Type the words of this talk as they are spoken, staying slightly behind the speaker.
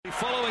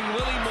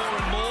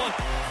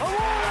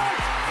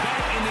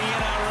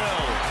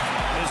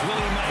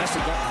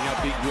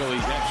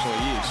Willie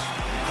actually is.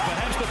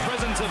 Perhaps the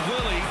presence of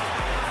Willie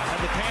and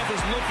the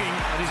Panthers looking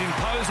at his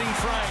imposing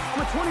frame.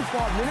 I'm a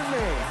 25-minute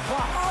man.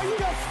 Oh, you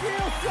got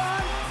skill, son.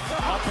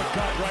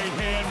 Uppercut right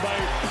hand by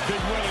Big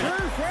Willie.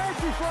 Too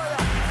fancy for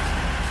you.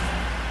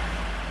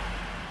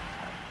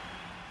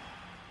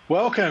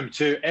 Welcome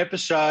to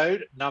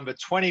episode number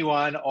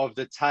 21 of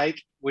The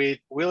Take with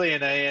Willie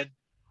and Ian.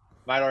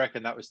 Mate, I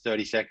reckon that was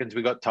 30 seconds.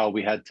 We got told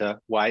we had to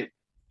wait.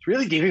 It's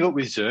really difficult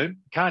with Zoom.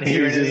 Can't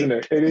hear anything. Isn't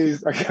it? It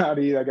is. I can't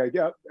hear. I go,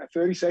 yeah,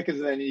 30 seconds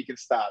and then you can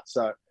start.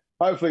 So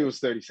hopefully it was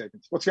 30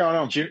 seconds. What's going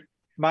on?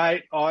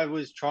 Mate, I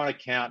was trying to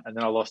count and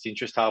then I lost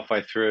interest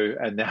halfway through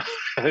and now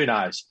who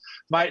knows?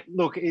 Mate,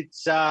 look,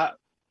 it's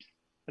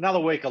another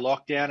week of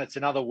lockdown. It's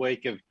another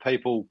week of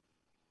people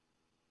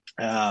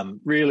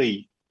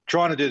really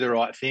trying to do the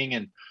right thing,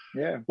 and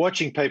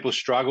watching people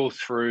struggle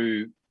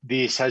through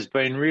this has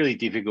been really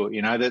difficult.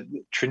 You know, the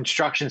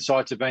construction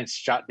sites have been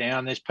shut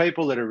down. There's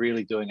people that are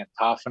really doing it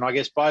tough, and I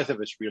guess both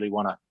of us really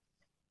want to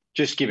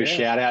just give a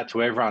shout out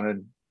to everyone,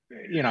 and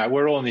you know,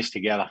 we're all in this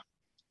together.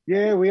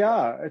 Yeah, we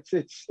are.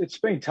 It's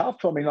been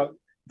tough. I mean, like,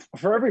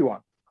 for everyone,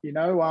 you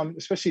know,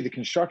 especially the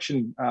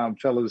construction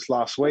fellas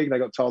last week. They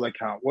got told they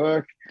can't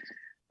work.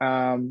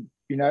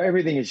 You know,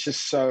 everything is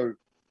just so.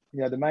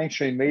 You know, the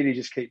mainstream media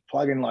just keep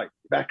plugging like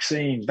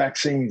vaccines,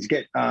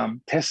 get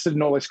tested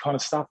and all this kind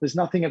of stuff. There's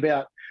nothing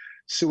about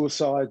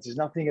suicides. There's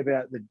nothing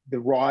about the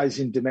rise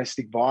in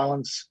domestic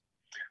violence.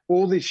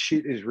 All this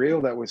shit is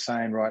real that we're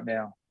saying right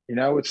now. You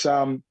know, it's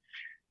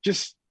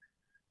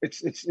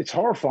it's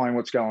horrifying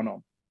what's going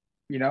on.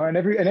 You know, and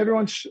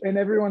everyone's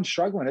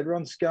struggling.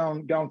 Everyone's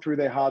going through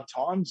their hard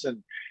times,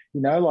 and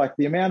you know, like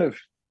the amount of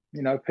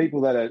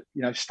people that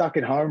are stuck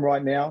at home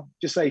right now.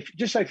 Just say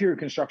if you're a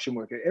construction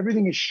worker,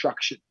 everything is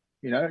structured.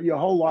 You know, your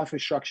whole life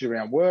is structured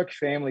around work,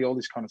 family, all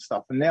this kind of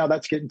stuff. And now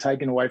that's getting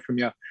taken away from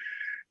you.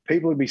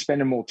 People would be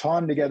spending more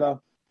time together.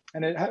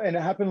 And it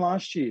happened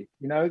last year.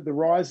 You know, the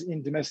rise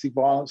in domestic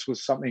violence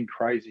was something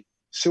crazy.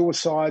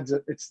 Suicides,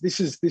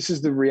 this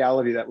is the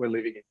reality that we're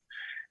living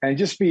in. And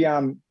just be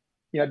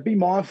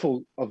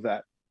mindful of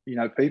that. You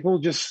know, people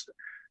just,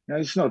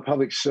 it's not a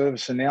public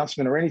service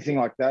announcement or anything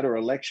like that or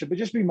a lecture, but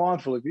just be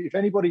mindful. If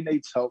anybody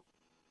needs help,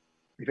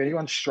 if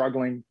anyone's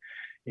struggling,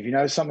 if you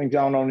know something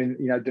going on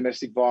in,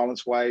 domestic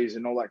violence ways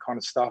and all that kind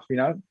of stuff,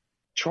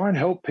 try and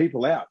help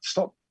people out.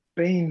 Stop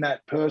being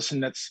that person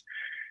that's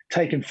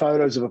taking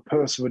photos of a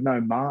person with no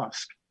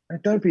mask.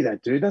 Don't be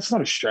that dude. That's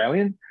not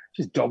Australian.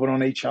 Just dobbing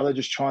on each other,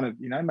 just trying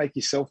to, make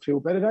yourself feel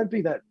better. Don't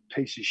be that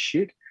piece of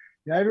shit.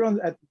 Everyone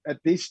at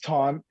this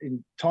time,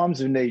 in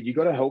times of need, you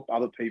got to help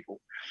other people.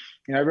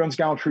 Everyone's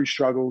going through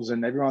struggles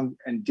and everyone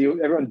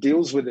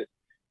deals with it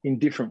in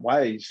different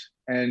ways.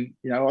 And,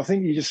 I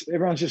think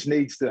everyone just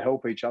needs to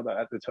help each other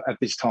at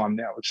this time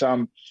now. It's,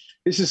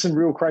 this is some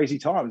real crazy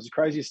times, the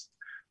craziest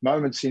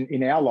moments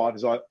in our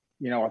lives. I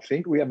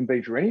think we haven't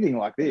been through anything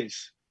like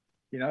this,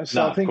 So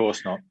no, I think of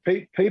course not.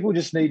 People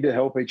just need to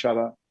help each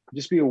other.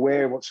 Just be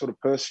aware of what sort of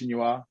person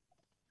you are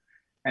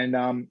and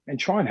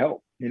try and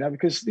help,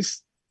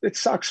 because it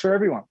sucks for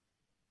everyone.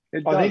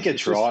 I think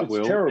it's right, Will.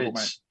 It's terrible,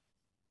 man.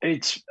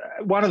 It's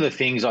one of the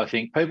things I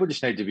think people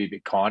just need to be a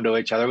bit kind to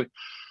each other.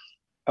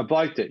 A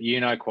bloke that you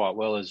know quite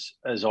well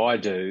as I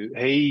do,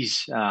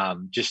 he's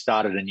just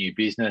started a new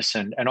business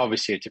and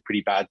obviously it's a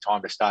pretty bad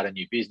time to start a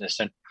new business.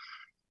 And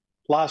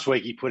last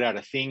week he put out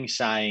a thing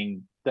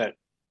saying that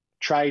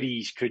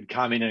tradies could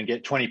come in and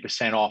get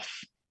 20% off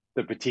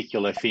the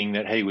particular thing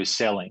that he was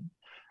selling.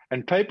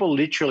 And people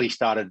literally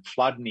started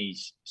flooding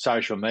his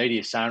social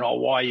media saying, oh,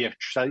 why are you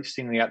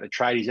singling out the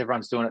tradies?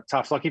 Everyone's doing it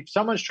tough. Like if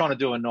someone's trying to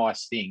do a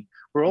nice thing,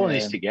 we're all in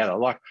this together.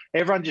 Like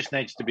everyone just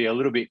needs to be a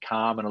little bit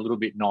calm and a little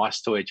bit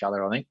nice to each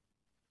other, I think.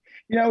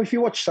 If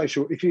you watch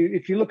if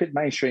you look at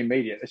mainstream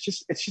media, it's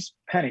just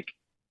panic.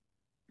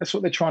 That's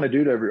what they're trying to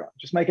do to everyone.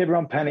 Just make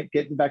everyone panic,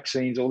 get the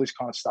vaccines, all this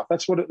kind of stuff.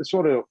 It's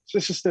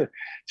just a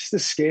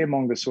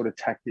scaremonger sort of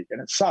tactic,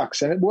 and it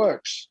sucks and it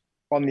works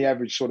on the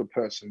average sort of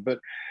person. But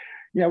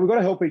we've got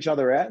to help each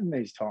other out in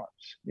these times.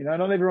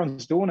 Not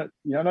everyone's doing it.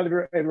 Not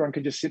everyone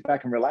can just sit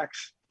back and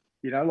relax.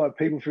 Like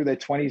people through their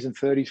 20s and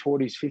 30s,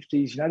 40s,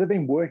 50s, they've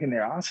been working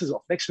their asses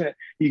off. Next minute,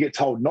 you get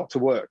told not to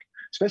work,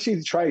 especially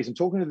the trades. I'm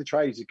talking to the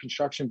trades, the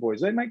construction boys.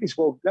 They make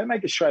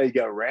Australia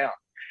go round.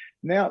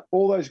 Now,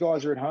 all those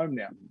guys are at home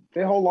now.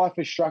 Their whole life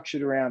is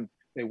structured around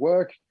their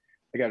work.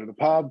 They go to the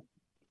pub.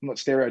 I'm not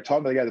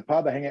stereotyping, but they go to the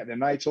pub, they hang out with their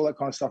mates, all that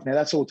kind of stuff. Now,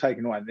 that's all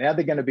taken away. Now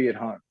they're going to be at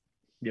home.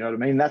 You know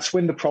what I mean? That's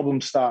when the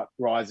problems start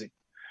rising.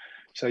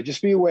 So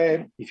just be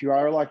aware if you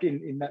are like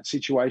in that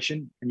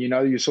situation and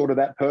you're sort of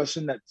that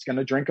person that's going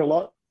to drink a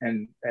lot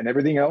and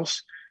everything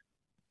else,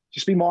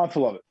 just be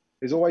mindful of it.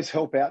 There's always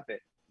help out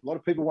there. A lot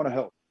of people want to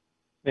help.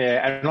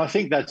 Yeah, and I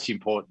think that's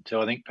important too.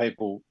 I think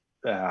people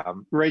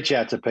reach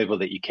out to people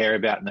that you care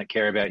about and that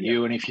care about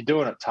you. And if you're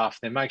doing it tough,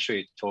 then make sure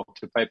you talk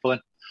to people.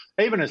 And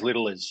even as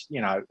little as,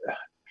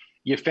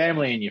 your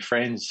family and your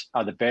friends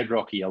are the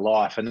bedrock of your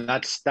life. And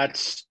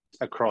that's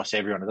across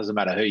everyone. It doesn't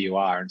matter who you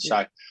are. And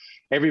so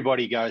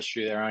everybody goes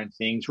through their own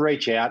things.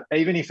 Reach out,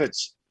 even if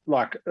it's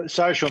like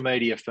social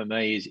media for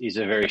me is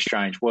a very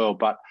strange world.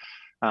 But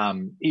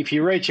if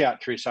you reach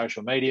out through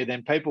social media,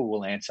 then people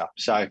will answer.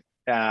 So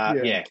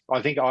I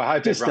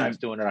hope everyone's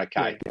doing it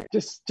okay. Yeah.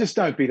 Just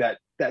don't be that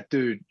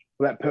dude,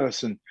 that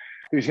person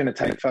who's going to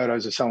take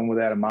photos of someone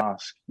without a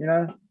mask. You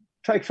know,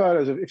 take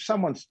photos of if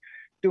someone's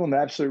doing the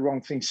absolute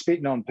wrong thing,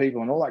 spitting on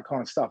people and all that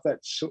kind of stuff.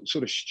 That's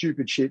sort of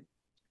stupid shit.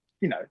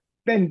 You know,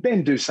 then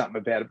do something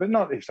about it. But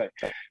not if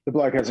the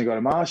bloke hasn't got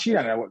a mask. You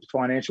don't know what the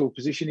financial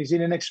position he's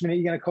in. The next minute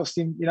you're going to cost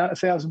him,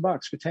 $1,000,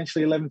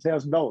 potentially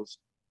 $11,000,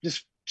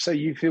 just so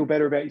you feel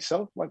better about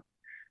yourself. Like,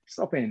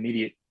 stop being an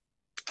idiot.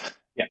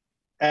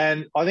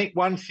 And I think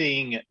one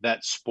thing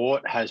that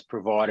sport has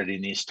provided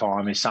in this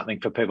time is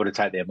something for people to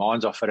take their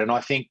minds off it. And I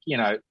think,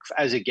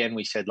 as again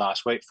we said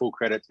last week, full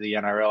credit to the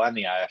NRL and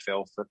the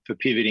AFL for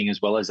pivoting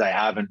as well as they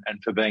have and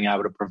for being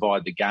able to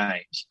provide the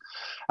games,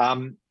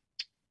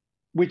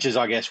 which is,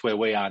 I guess, where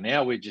we are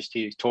now. We're just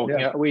here talking.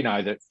 Yeah. We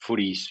know that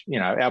footy's,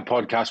 our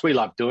podcast, we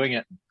love doing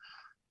it.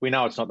 We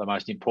know it's not the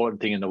most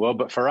important thing in the world,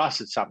 but for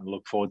us, it's something to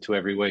look forward to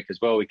every week as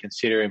well. We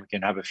consider we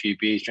can have a few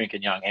beers,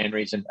 drinking Young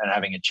Henrys and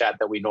having a chat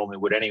that we normally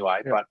would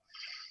anyway. Yeah. But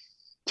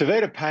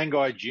Tevita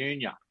Pangai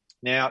Jr.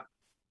 Now,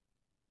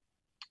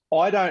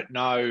 I don't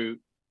know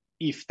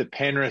if the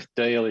Penrith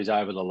deal is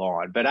over the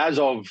line, but as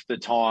of the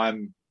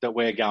time that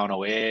we're going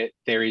to air,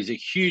 there is a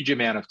huge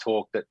amount of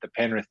talk that the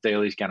Penrith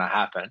deal is going to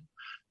happen,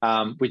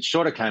 which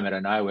sort of came out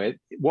of nowhere.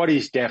 What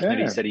is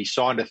definite is that he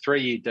signed a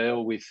 3-year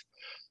deal with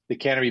the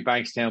Canterbury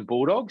Bankstown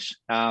Bulldogs.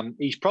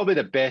 He's probably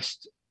the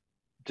best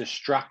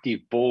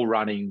destructive ball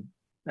running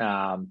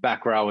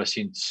back rower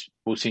since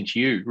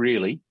you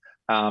really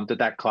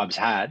that club's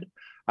had.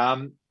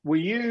 Were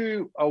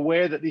you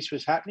aware that this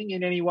was happening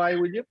in any way?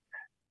 Would you?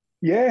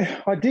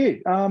 Yeah, I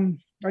did. I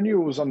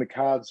knew it was on the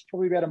cards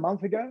probably about a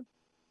month ago.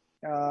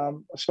 I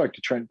spoke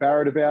to Trent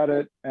Barrett about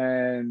it,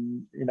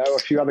 and a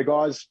few other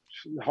guys,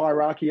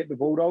 hierarchy at the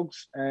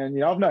Bulldogs,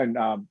 and I've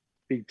known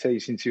Big T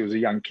since he was a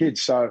young kid,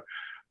 so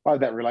I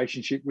had that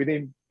relationship with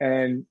him,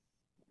 and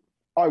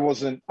I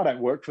don't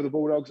work for the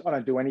Bulldogs. I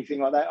don't do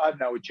anything like that. I have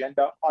no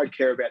agenda. I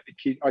care about the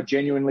kid. I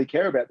genuinely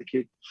care about the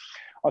kid.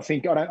 I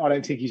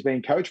don't think he's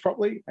been coached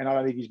properly, and I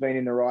don't think he's been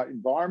in the right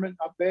environment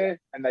up there,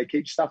 and they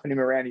keep stuffing him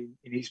around in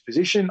his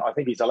position. I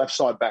think he's a left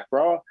side back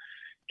rower,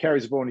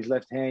 carries the ball in his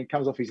left hand,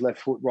 comes off his left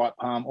foot, right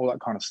palm, all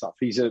that kind of stuff.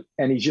 He's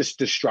just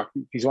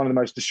destructive. He's one of the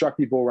most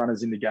destructive ball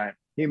runners in the game.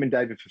 Him and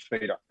David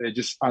Fifita, they're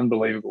just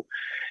unbelievable.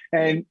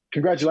 And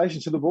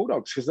congratulations to the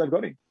Bulldogs because they've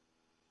got him.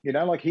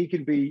 He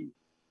could be,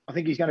 I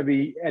think he's going to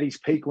be at his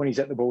peak when he's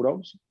at the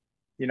Bulldogs.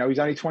 He's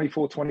only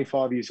 24,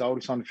 25 years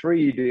old. He's on a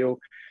 3-year deal.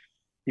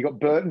 You got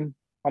Burton.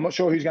 I'm not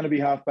sure who's going to be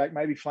halfback.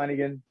 Maybe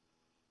Flanagan.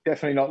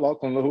 Definitely not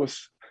Lachlan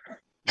Lewis.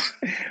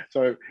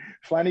 So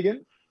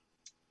Flanagan,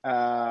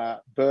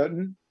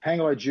 Burton,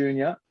 Pangai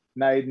Jr.,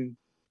 Naden,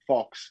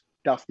 Fox,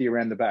 Dufty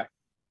around the back.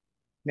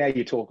 Now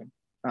you're talking.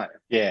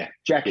 Yeah.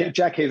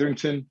 Jack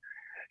Hetherington.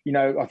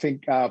 I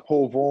think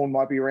Paul Vaughan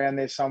might be around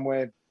there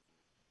somewhere.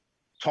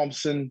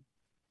 Thompson,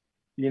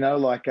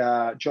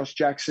 Josh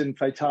Jackson,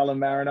 Fatala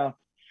Mariner.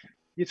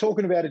 You're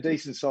talking about a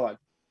decent side,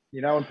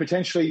 and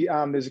potentially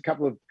there's a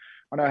couple of,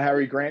 I know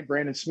Harry Grant,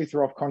 Brandon Smith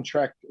are off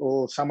contract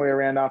or somewhere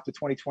around after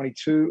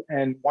 2022,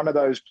 and one of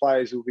those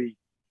players will be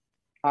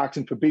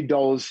asking for big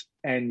dollars,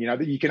 and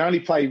you can only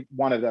play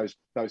one of those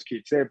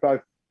kids. They're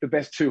both the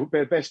best two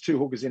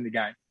hookers in the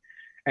game,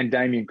 and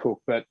Damien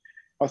Cook. But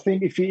I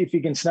think if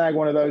you can snag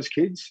one of those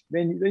kids,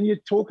 then you're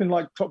talking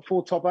like top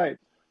 4, top 8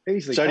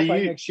 easily. So top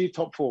 8 next year,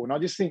 top 4. And I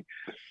just think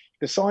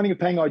the signing of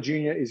Pangai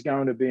Jr. is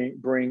going to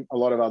bring a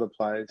lot of other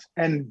players.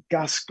 And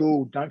Gus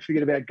Gould, don't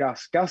forget about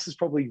Gus. Gus is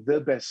probably the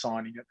best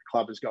signing that the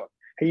club has got.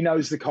 He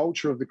knows the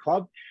culture of the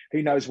club.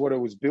 He knows what it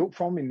was built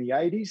from in the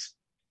 80s,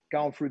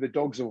 going through the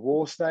Dogs of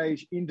War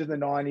stage into the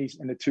 90s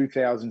and the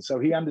 2000s. So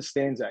he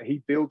understands that.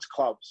 He builds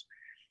clubs,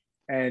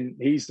 and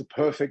he's the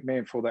perfect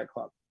man for that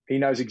club. He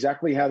knows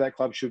exactly how that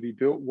club should be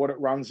built, what it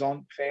runs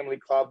on, family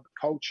club,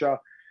 culture,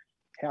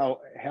 how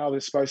they're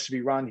supposed to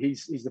be run.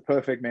 He's the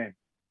perfect man.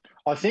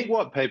 I think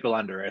what people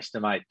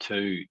underestimate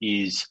too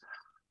is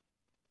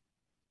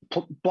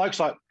blokes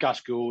like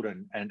Gus Gould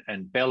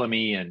and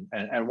Bellamy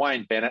and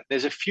Wayne Bennett.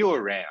 There's a few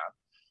around.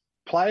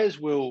 Players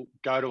will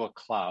go to a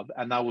club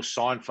and they will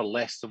sign for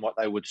less than what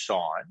they would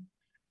sign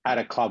at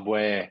a club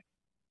where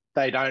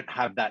they don't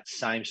have that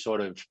same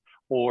sort of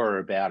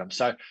aura about them.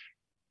 So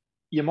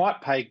you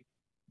might pay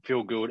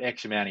Phil Gould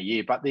X amount a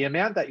year, but the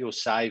amount that you'll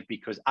save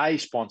because A,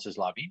 sponsors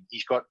love him.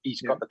 He's got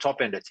the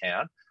top end of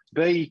town.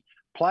 B,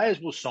 players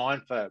will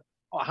sign for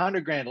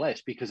 $100,000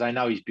 less because they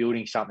know he's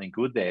building something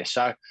good there.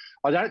 So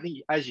I don't think,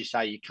 as you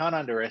say, you can't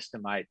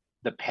underestimate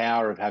the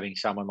power of having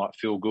someone like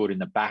Phil Gould in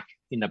the back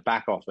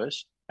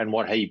office and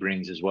what he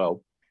brings as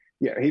well.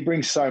 Yeah, he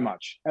brings so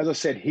much. As I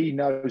said, he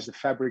knows the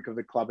fabric of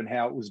the club and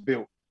how it was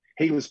built.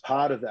 He was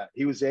part of that.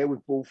 He was there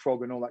with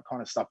Bullfrog and all that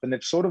kind of stuff. And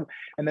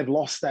they've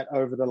lost that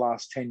over the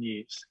last 10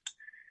 years.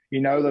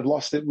 They've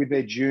lost it with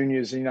their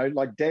juniors.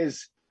 Like Des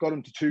got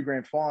him to 2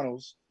 grand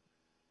finals,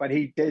 but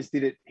Des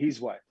did it his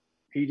way.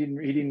 He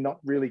did not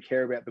really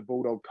care about the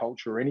Bulldog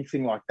culture or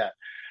anything like that.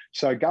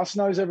 So Gus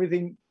knows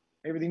everything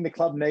the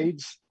club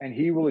needs, and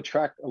he will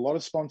attract a lot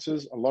of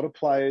sponsors, a lot of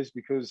players,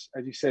 because,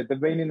 as you said, they've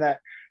been in that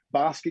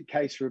basket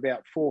case for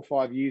about 4 or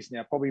 5 years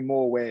now, probably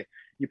more, where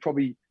you're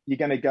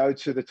going to go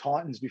to the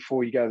Titans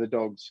before you go to the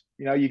Dogs.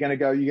 You're going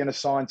to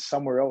sign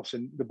somewhere else,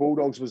 and the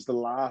Bulldogs was the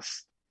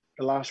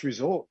last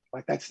resort.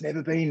 Like, that's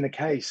never been the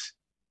case.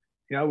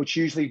 It's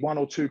usually 1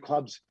 or 2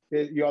 clubs.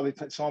 You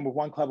either sign with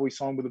one club or you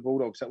sign with the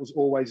Bulldogs. That was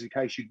always the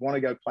case. You'd want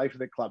to go play for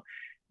the club.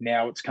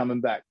 Now it's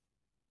coming back.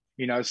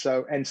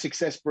 So, and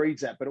success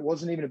breeds that. But it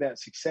wasn't even about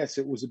success.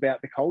 It was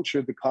about the culture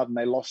of the club, and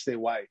they lost their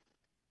way.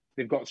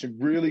 They've got some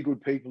really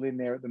good people in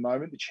there at the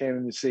moment, the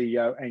chairman, the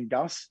CEO, and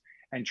Gus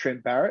and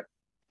Trent Barrett,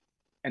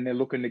 and they're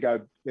looking to go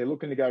to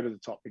the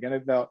top.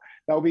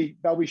 They'll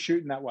be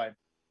shooting that way,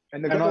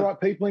 and they've got the right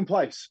people in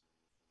place.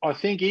 I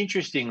think,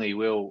 interestingly,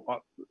 Will,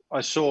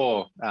 I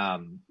saw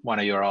one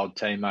of your old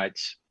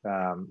teammates,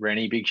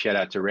 Rennie. Big shout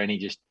out to Rennie.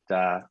 Just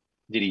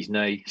did his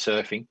knee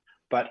surfing,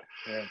 but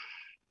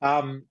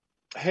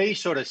he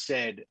sort of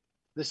said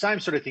the same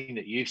sort of thing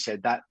that you've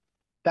said,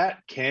 that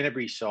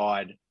Canterbury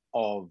side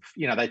of,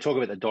 they talk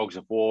about the Dogs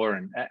of War,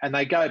 and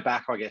they go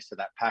back, I guess, to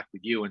that pack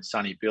with you and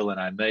Sonny Bill and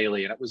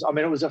O'Mealy, and it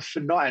was a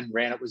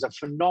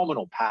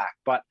phenomenal pack.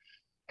 But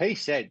he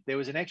said there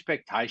was an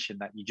expectation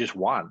that you just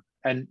won,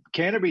 and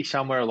Canterbury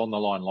somewhere along the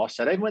line lost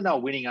that. Even when they were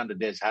winning under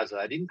Des Hazard,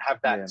 they didn't have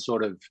that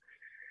sort of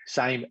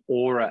same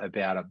aura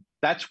about them.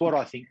 That's what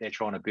I think they're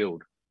trying to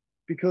build.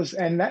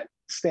 And that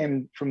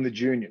stemmed from the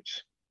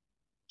juniors.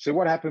 So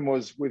what happened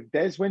was, with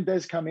Des, when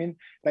Des come in,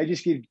 they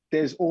just give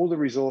Des all the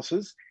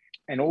resources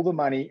and all the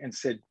money and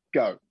said,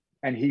 go.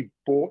 And he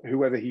bought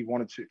whoever he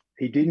wanted to.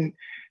 He didn't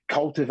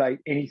cultivate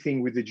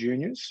anything with the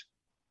juniors.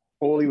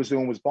 All he was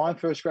doing was buying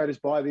first graders,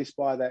 buy this,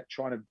 buy that,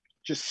 trying to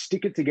just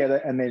stick it together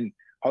and then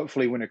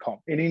hopefully win a comp.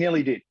 And he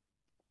nearly did.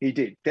 He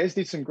did. Des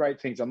did some great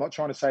things. I'm not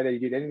trying to say that he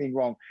did anything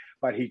wrong,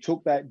 but he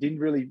took that, didn't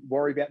really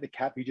worry about the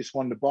cap. He just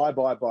wanted to buy.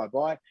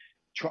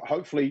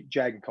 Hopefully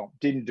jag a comp.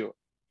 Didn't do it.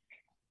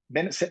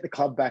 Then it set the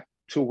club back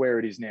to where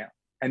it is now.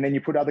 And then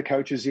you put other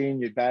coaches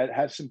in, you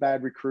have some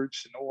bad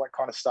recruits and all that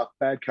kind of stuff,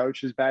 bad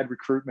coaches, bad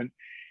recruitment.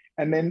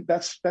 And then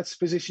that's the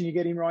position you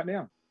get in right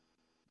now.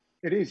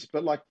 It is.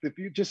 But like, if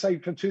you just say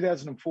from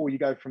 2004, you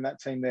go from that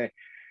team there,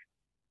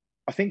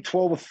 I think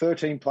 12 or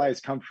 13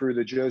 players come through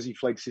the Jersey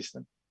Flegg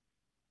system.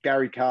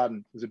 Gary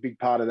Carden was a big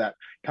part of that.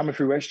 Coming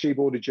through SG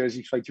Ball to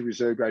Jersey Flegg to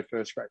reserve grade,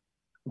 first grade.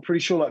 I'm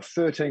pretty sure like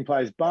 13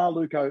 players, bar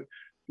Luke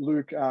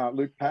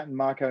Patton,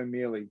 Marco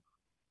Mealy,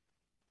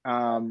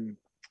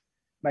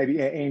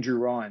 maybe Andrew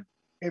Ryan.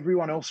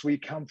 Everyone else, we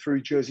come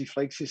through Jersey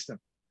Flegg system.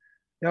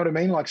 You know what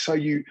I mean? Like, so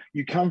you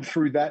come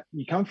through that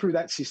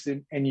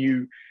system,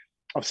 and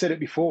I've said it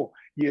before.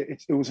 Yeah,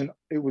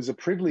 it was a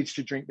privilege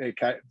to drink their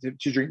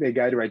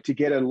Gatorade, to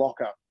get a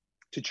locker,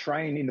 to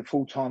train in the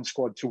full-time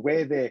squad, to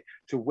wear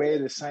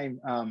the same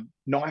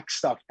Nike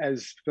stuff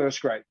as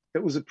first grade.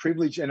 It was a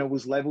privilege, and it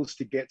was levels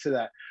to get to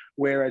that.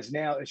 Whereas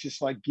now it's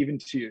just like given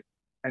to you,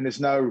 and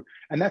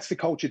and that's the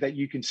culture that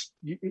you're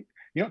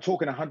not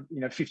talking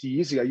 50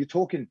 years ago. You're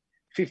talking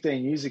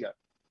 15 years ago,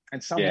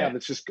 and somehow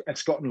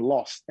it's gotten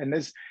lost. And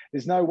there's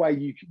no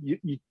way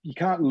you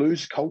can't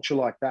lose culture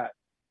like that.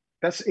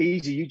 That's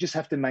easy. You just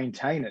have to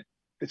maintain it.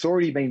 It's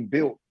already been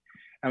built,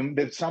 and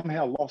they've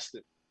somehow lost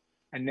it.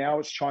 And now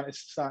it's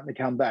starting to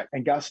come back.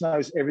 And Gus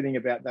knows everything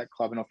about that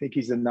club, and I think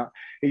he's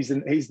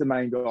the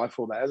main guy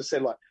for that. As I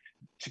said, like,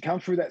 to come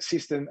through that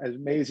system as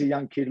me as a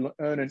young kid,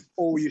 earning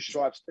all your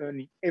stripes,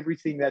 earning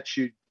everything that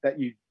you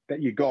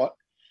got,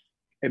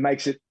 it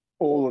makes it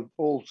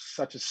all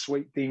such a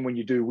sweet thing when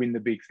you do win the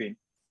big thing.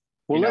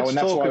 Well, and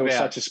that's why it was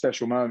such a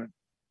special moment.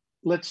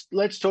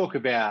 Let's talk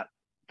about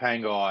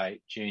Pangai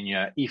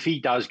Jr. If he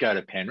does go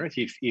to Penrith,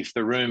 if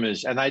the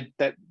rumours, and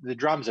the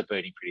drums are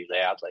beating pretty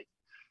loudly,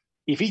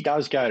 if he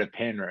does go to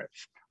Penrith,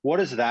 what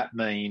does that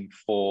mean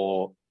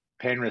for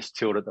Penrith's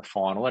tilt at the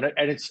final? And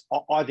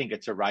I think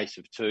it's a race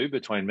of 2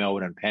 between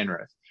Melbourne and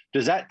Penrith.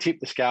 Does that tip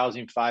the scales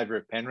in favour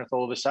of Penrith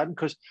all of a sudden?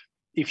 Because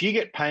if you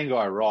get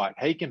Pangai right,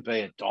 he can be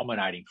a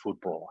dominating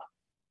footballer.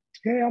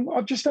 Yeah,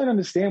 I just don't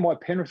understand why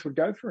Penrith would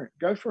go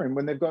for him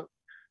when they've got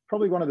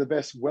probably one of the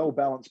best,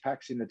 well-balanced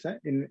packs in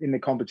the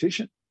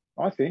competition,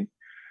 I think.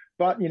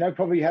 But,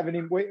 probably having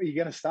him, are you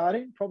going to start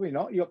him? Probably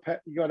not. You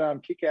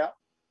got kick out.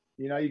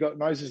 You got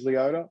Moses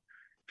Leota,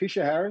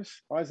 Fisher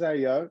Harris, Isaiah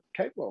Yeo,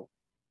 Capewell.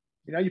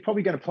 You're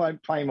probably going to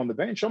play him on the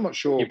bench. I'm not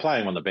sure. You're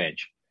playing him on the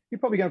bench. You're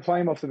probably going to play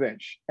him off the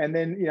bench. And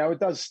then, it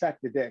does stack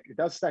the deck. It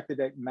does stack the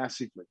deck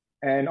massively.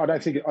 And I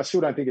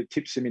still don't think it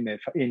tips them in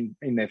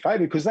their favour,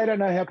 because they don't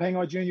know how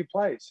Pangai Jr.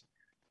 plays.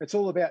 It's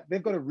all about,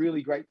 they've got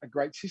a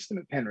great system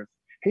at Penrith.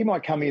 He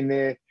might come in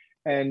there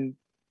and,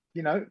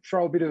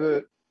 throw a bit of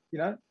a,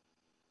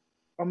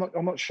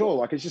 I'm not sure.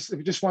 Like, it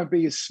just won't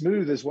be as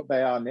smooth as what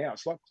they are now.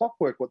 It's like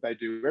clockwork what they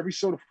do. Every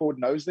sort of forward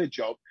knows their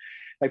job.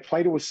 They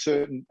play to a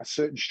certain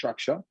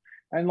structure,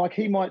 and like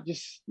he might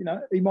just,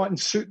 he mightn't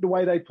suit the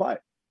way they play.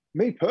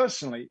 Me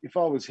personally, if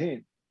I was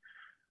him,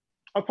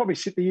 I'd probably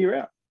sit the year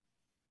out.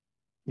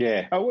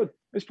 Yeah, I would.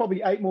 There's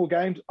probably 8 more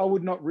games. I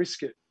would not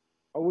risk it.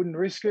 I wouldn't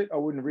risk it. I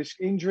wouldn't risk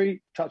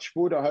injury. Touch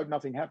wood. I hope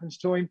nothing happens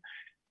to him.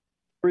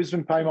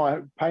 Brisbane pay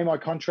my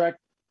contract,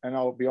 and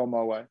I'll be on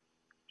my way.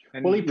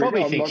 And well, he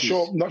probably I'm thinks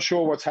not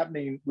sure what's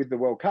happening with the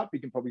World Cup. He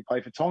can probably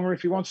play for Tonga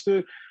if he wants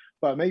to.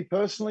 But me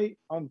personally,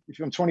 if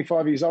I'm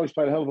 25 years old, he's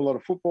played a hell of a lot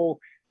of football.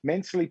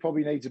 Mentally,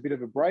 probably needs a bit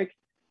of a break.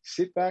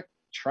 Sit back,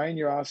 train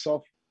your ass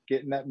off,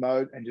 get in that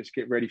mode, and just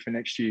get ready for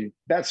next year.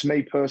 That's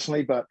me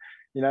personally, but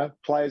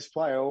players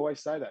play. I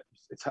always say that.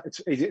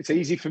 It's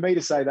easy for me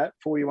to say that,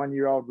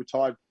 41-year-old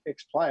retired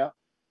ex-player,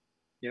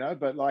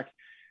 but like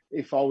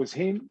if I was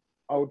him,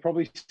 I would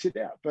probably sit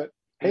out. But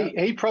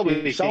he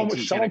probably thinks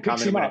he's going to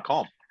come in and win a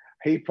comp.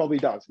 He probably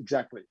does,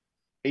 exactly.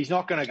 He's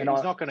not going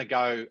to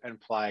go and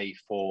play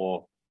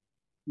for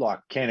like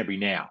Canterbury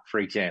now, for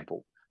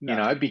example.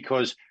 No.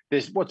 Because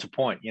what's the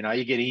point? You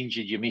get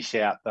injured, you miss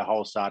out the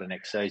whole start of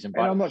next season.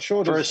 But and I'm not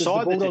sure for a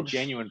side that's a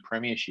genuine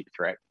premiership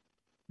threat.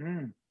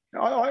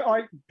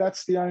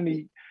 That's the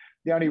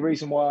only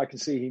reason why I can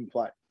see him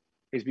play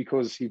is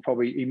because he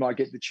might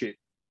get the chip.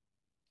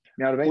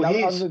 You know what I mean?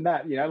 Well, other than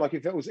that, like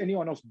if it was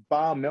anyone else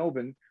bar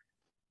Melbourne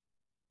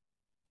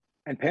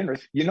and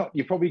Penrith,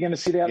 you're probably going to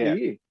sit out the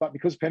year. But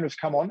because Penrith's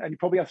come on, and you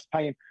probably have to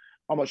pay him,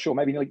 I'm not sure,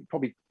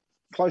 probably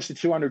close to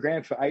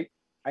 $200,000 for 8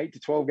 to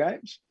 12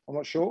 games. I'm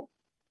not sure.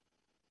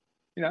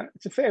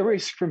 It's a fair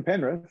risk from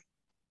Penrith.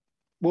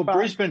 Well,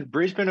 Brisbane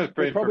have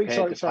been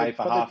prepared to pay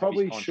for half of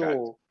his contract.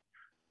 Sure,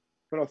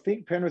 but I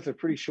think Penrith are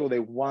pretty sure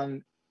they're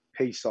one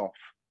piece off.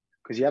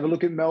 Because you have a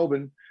look at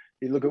Melbourne,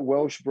 you look at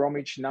Welsh,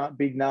 Bromwich,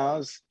 Big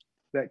Nars,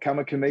 that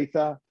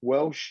Kamikamica,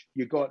 Welsh,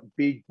 you've got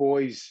big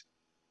boys,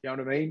 you know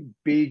what I mean?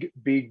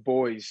 Big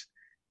boys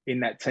in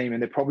that team.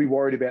 And they're probably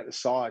worried about the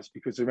size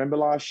because remember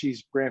last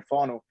year's grand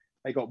final,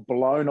 they got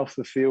blown off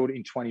the field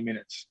in 20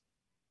 minutes.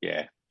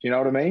 Yeah. Do you know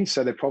what I mean?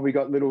 So they've probably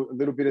got a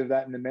little bit of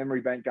that in the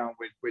memory bank going,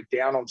 we're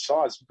down on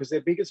size because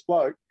their biggest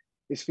bloke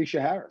is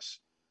Fisher Harris.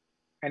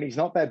 And he's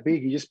not that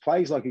big. He just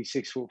plays like he's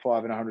 6'5"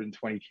 and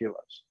 120 kilos.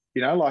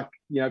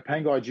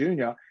 Pangai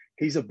Jr.,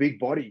 he's a big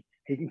body.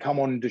 He can come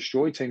on and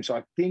destroy teams. So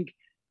I think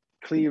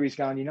Clear is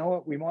going, you know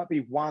what, we might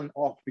be one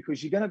off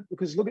because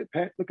look at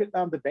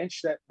the bench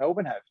that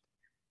Melbourne have.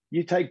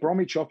 You take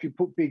Bromwich off, you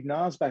put Big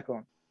Nars back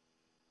on.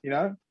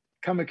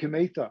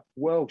 Kamikamica,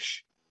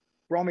 Welsh,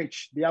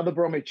 Bromwich, the other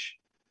Bromwich,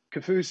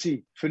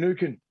 Kafusi,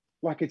 Finucane.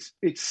 Like it's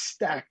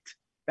stacked.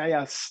 They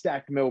are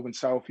stacked, Melbourne.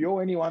 So if you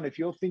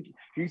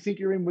think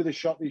you're in with a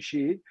shot this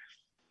year,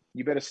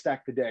 you better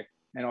stack the deck.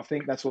 And I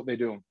think that's what they're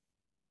doing.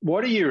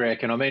 What do you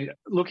reckon? I mean,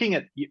 looking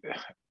at,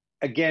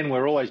 again,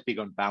 we're always big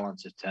on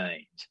balance of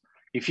teams.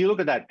 If you look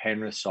at that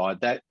Penrith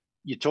side, that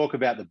you talk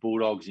about the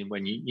Bulldogs in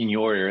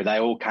your era, they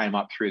all came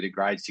up through the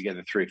grades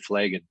together through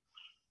Flegg and,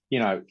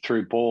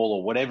 through ball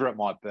or whatever it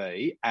might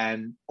be.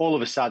 And all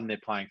of a sudden they're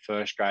playing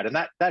first grade. And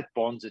that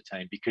bonds a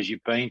team because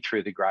you've been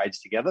through the grades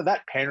together.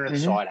 That Penrith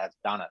side has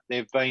done it.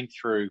 They've been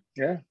through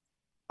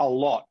a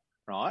lot,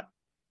 right?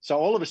 So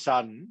all of a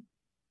sudden,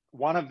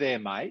 one of their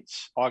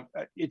mates,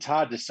 it's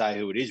hard to say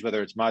who it is,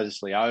 whether it's Moses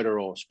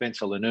Leota or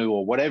Spencer Lanu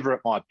or whatever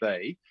it might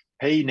be,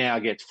 he now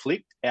gets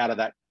flicked out of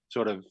that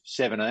sort of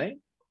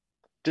 17.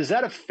 Does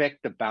that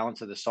affect the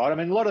balance of the side? I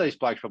mean, a lot of these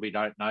blokes probably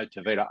don't know,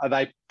 Tavita. Are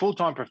they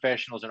full-time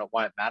professionals and it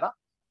won't matter?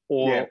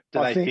 Or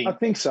I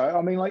think so.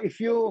 I mean, like if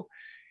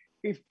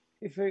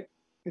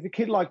a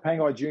kid like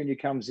Pangai Jr.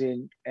 comes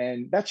in,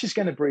 and that's just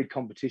going to breed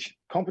competition.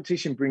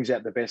 Competition brings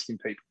out the best in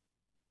people.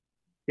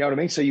 You know what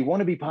I mean? So you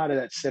want to be part of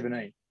that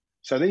 17.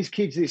 So these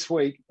kids this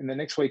week and the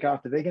next week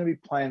after, they're going to be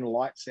playing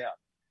lights out.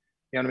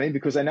 You know what I mean?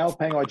 Because they know if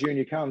Pangai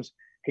Jr. comes,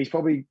 he's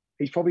probably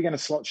going to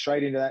slot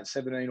straight into that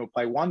 17 or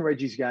play one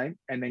Reggie's game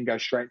and then go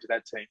straight into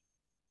that team.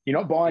 You're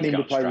not buying him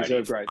to play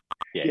reserve grade.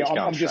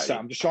 I'm just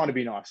trying to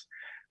be nice.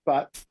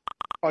 But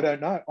I don't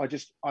know.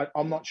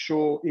 I'm not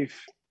sure if,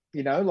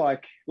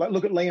 like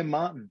look at Liam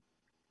Martin,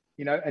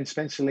 and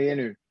Spencer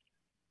Lienu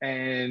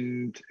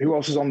and who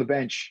else is on the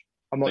bench?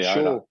 I'm not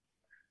sure.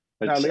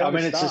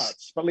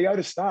 Leota but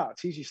Leota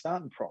starts. He's your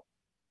starting prop.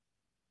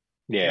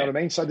 Yeah. You know what I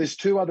mean? So there's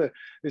two other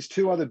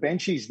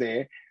benchies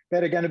there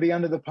that are going to be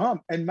under the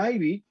pump. And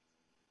maybe,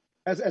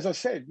 as I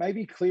said,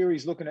 maybe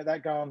Cleary's looking at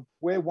that going,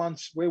 we're one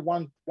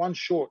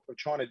short of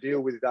trying to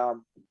deal with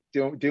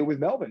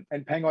Melbourne.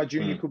 And Pangai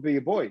Jr. could be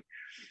a boy.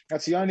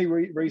 That's the only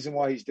reason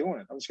why he's doing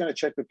it. I'm just going to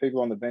check the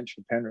people on the bench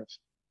for Penrith.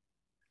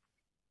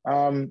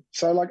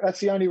 So that's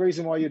the only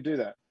reason why you do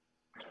that.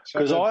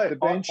 Because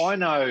I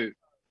know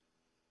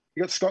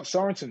you got Scott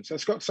Sorensen. So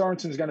Scott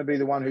Sorensen's going to be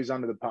the one who's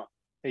under the pump.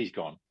 He's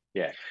gone.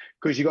 Yeah.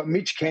 Because you got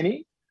Mitch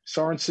Kenny,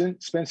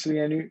 Sorensen, Spencer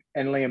Lienu,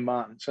 and Liam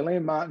Martin. So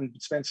Liam Martin,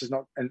 Spencer's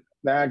not, and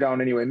they aren't going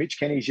anywhere. Mitch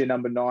Kenny's your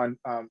number 9,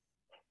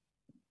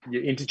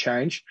 your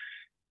interchange,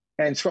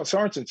 and Scott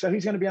Sorensen. So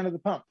he's going to be under the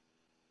pump.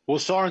 Well,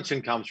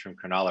 Sorensen comes from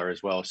Cronulla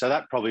as well, so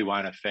that probably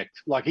won't affect.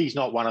 Like he's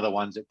not one of the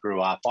ones that grew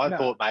up. I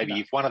thought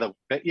maybe if one of the,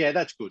 but yeah,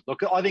 that's good.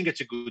 Look, I think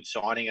it's a good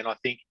signing, and I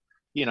think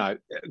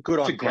good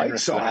on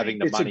Penrith for having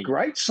the money. It's a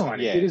great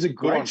signing. Yeah, it is a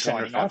great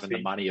signing. Having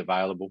the money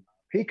available.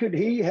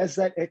 He has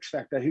that X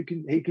factor. He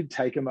could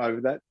take him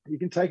over that. He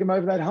can take him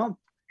over that hump.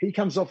 He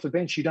comes off the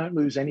bench, you don't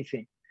lose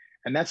anything.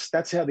 And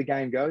that's how the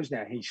game goes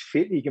now. He's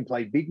fit. He can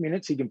play big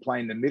minutes. He can play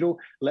in the middle,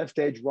 left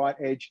edge, right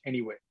edge,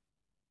 anywhere.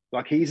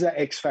 Like, he's an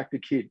X-factor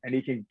kid, and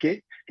he can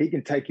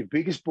take your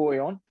biggest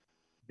boy on,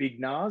 Big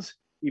Nas,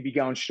 he'd be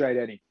going straight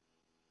at him.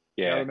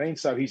 Yeah. You know what I mean?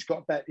 So he's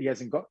got that.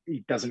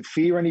 He doesn't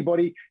fear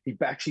anybody. He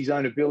backs his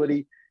own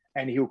ability,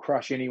 and he'll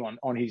crush anyone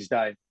on his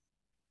day.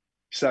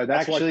 So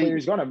that's why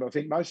Cleary's got him. I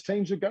think most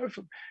teams would go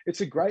for.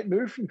 It's a great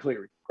move from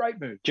Cleary.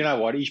 Great move. Do you know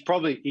what? He's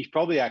probably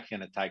actually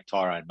going to take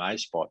Tyrone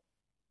May's spot.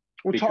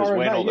 Well, because Tyrone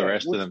when May, all the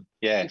rest of them,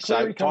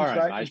 so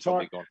Tyrone May's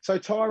probably gone. So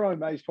Tyrone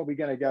May's probably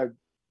going to go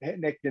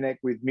neck to neck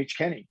with Mitch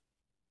Kenny.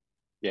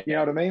 Yeah, you know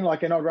what I mean.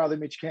 Like, and I'd rather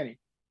Mitch Kenny.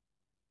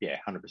 Yeah,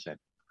 100%.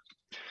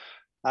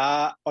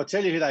 I'll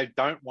tell you who they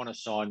don't want to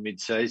sign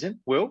mid-season.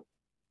 Will?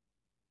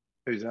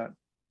 Who's that?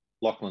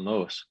 Lachlan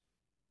Lewis.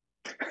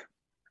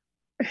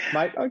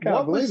 Mate, I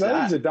can't believe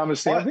that. Is the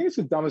dumbest thing. I think it's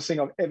the dumbest thing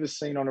I've ever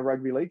seen on a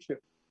rugby league field.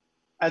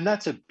 And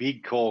that's a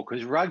big call,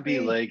 because rugby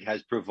league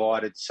has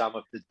provided some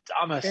of the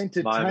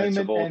dumbest moments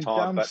of all and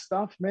time. Dumb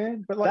stuff,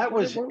 man. But like, that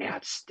was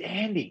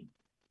outstanding.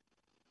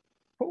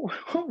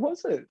 What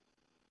was it?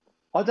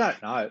 I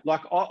don't know.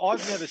 Like,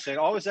 I've never seen.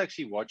 I was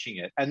actually watching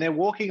it, and they're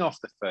walking off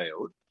the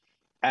field,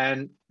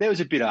 and there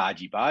was a bit of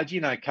argy-bargy.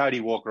 You know, Cody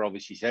Walker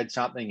obviously said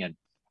something,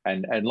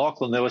 and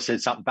Lachlan Lewis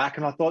said something back,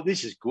 and I thought,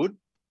 this is good.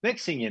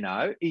 Next thing you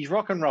know, he's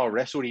rock and roll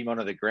wrestled him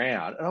onto the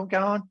ground, and I'm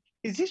going,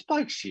 is this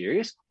bloke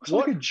serious? It's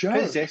like a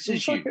joke.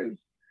 Possesses you?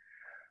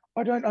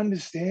 I don't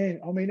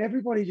understand. I mean,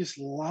 everybody just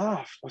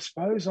laughed, I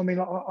suppose. I mean,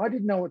 I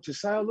didn't know what to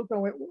say. I looked, I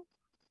went, what's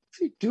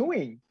he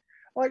doing?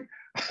 Like,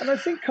 and I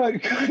think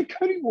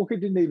Cody Walker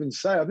didn't even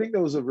say. I think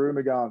there was a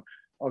rumor going,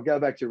 I'll go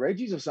back to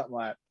Reggie's or something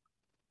like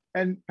that.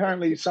 And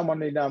apparently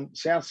someone in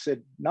South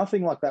said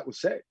nothing like that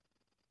was said.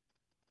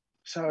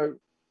 So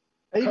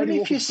even Cody if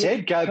Walker you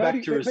said go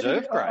back to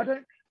reserve grade.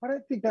 I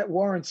don't think that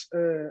warrants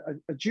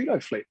a judo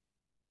flip.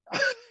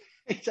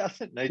 It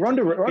doesn't need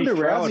Ronda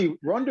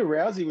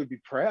Rousey would be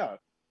proud.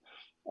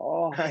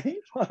 Oh, hey?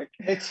 Like,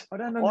 I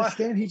don't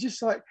understand. He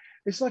just like,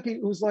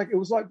 it was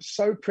like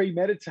so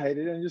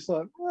premeditated and just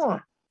like, oh.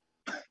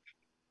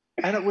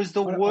 And it was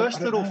the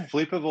worst little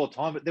flip of all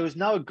time, but there was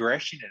no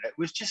aggression in it. It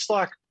was just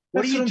like,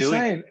 what are you doing?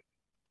 Saying.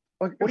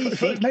 Like, what do you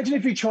think? Imagine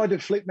if he tried to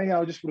flip me,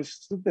 I just would have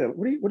stood there.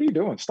 What are you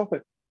doing? Stop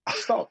it.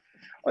 Stop.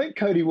 I think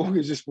Cody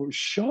Walker just was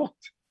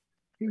shocked.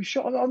 He was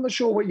shocked. I'm not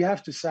sure what you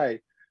have to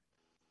say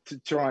to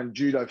try and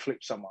judo flip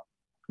someone.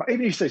 But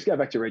even if he says, go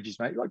back to Reggie's,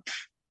 mate, like,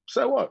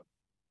 so what?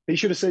 He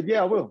should have said,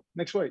 yeah, I will,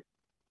 next week.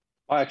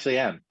 I actually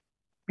am.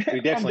 He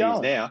definitely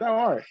is now. Don't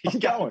worry. He's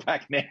going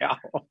back now.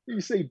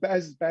 You see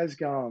Baz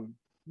going,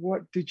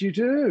 what did you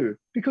do?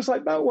 Because,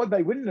 like, no, what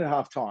they win at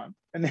halftime.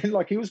 And then,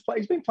 like, he's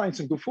been playing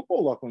some good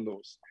football, Lachlan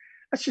Lewis.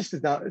 That's just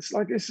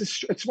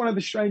it's one of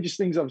the strangest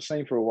things I've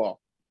seen for a while.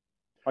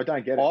 I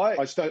don't get it.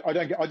 I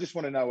don't get. I just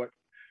want to know it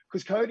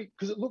because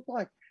it looked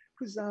like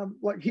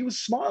he was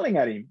smiling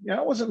at him. You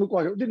know, it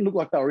didn't look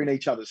like they were in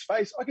each other's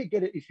face. I could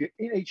get it if you're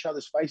in each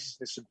other's faces.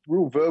 There's some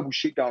real verbal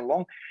shit going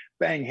along.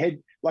 Bang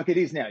head like it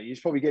is now. You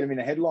just probably get them in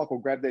a headlock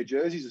or grab their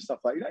jerseys and stuff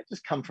like that. You don't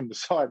just come from the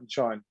side and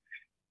try and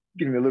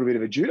give him a little bit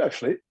of a judo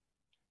flip.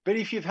 But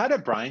if you've had a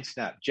brain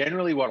snap,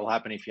 generally what will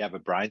happen if you have a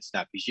brain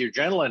snap is your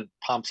adrenaline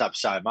pumps up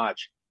so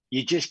much,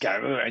 you just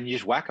go and you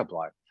just whack a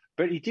bloke.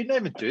 But he didn't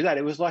even do that.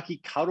 It was like he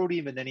cuddled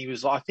him and then he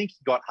was, I think he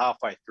got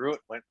halfway through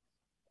it,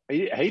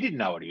 he didn't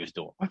know what he was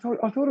doing. I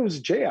thought it was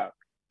a G-out.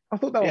 I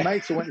thought they were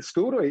mates who went to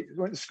school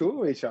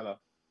to each other.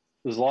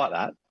 It was like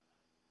that.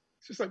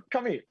 It's just like,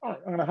 come here. I'm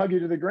going to hug you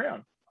to the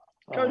ground.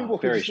 Cody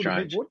Walker, very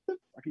strange. What the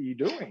fuck are you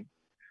doing?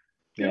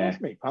 Get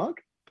off me, punk.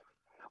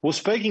 Well,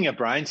 speaking of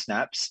brain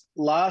snaps,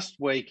 last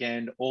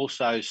weekend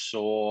also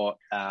saw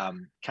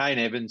Kane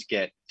Evans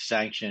get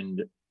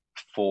sanctioned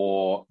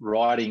for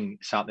riding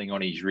something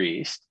on his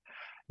wrist.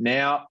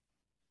 Now,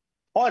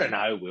 I don't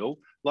know, Will.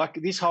 Like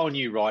this whole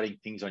new riding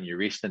things on your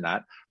wrist and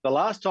that. The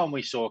last time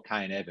we saw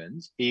Kane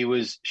Evans, he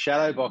was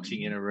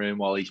shadowboxing in a room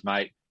while his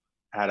mate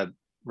had a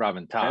rub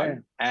and tug. Yeah.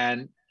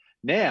 And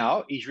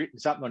now he's written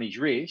something on his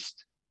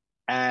wrist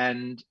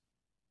and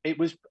it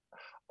was,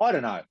 I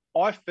don't know.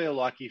 I feel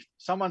like if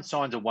someone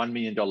signs a $1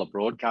 million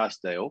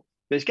broadcast deal,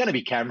 there's going to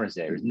be cameras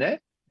there, isn't there?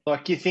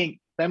 Like you think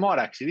they might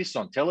actually, this is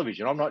on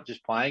television. I'm not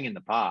just playing in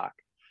the park.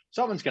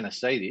 Someone's going to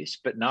see this,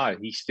 but no,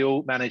 he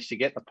still managed to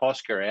get the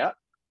Posca out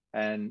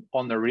and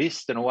on the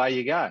wrist and away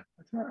you go.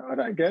 I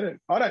don't get it.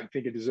 I don't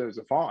think it deserves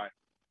a fine.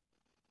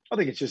 I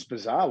think it's just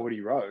bizarre what he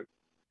wrote.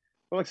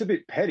 Well, it's a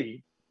bit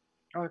petty.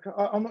 Like,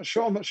 I'm not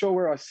sure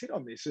where I sit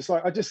on this. It's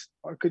like,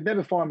 I could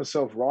never find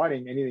myself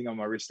writing anything on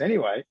my wrist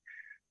anyway.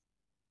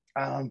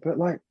 But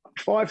like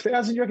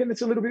 5,000, you reckon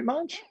that's a little bit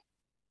much?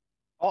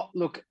 Oh,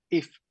 look,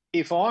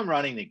 if I'm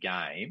running the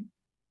game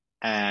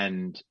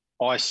and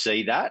I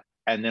see that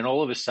and then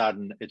all of a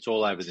sudden it's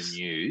all over the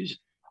news,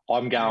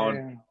 I'm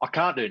going, I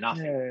can't do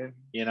nothing,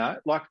 you know?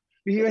 Like,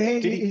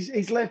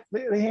 he's left,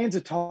 the hands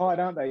are tied,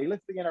 aren't they? He let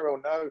the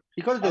NRL know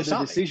you got to do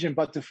something. Decision,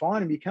 but to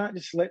fine him, you can't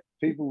just let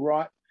people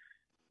write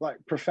like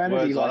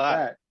profanity like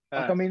that.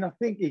 Like, I mean, I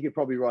think he could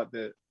probably write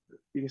the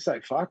you can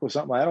say fuck or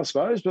something like that, I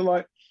suppose. But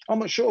like, I'm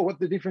not sure what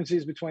the difference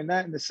is between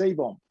that and the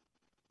C-bomb.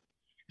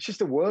 It's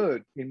just a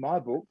word in my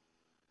book.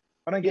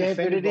 I don't get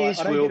offended by it.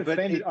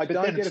 I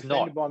don't get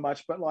offended by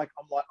much, but like,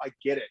 I'm like, I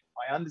get it.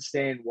 I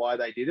understand why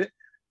they did it.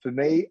 For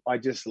me, I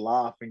just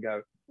laugh and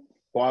go,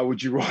 why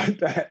would you write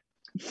that?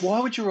 Why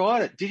would you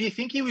write it? Did you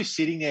think he was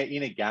sitting there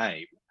in a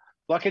game?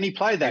 Like, and he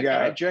played that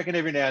game. Do you reckon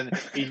every now and then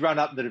he'd run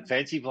up the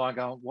defensive line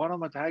going, what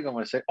am I taking? I'm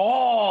going to say,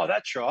 oh,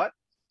 that's right.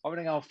 I'm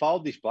going to go and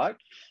fold this bloke.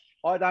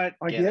 I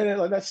get it.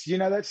 Like,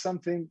 that's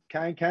something.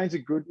 Kane's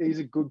he's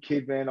a good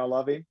kid, man. I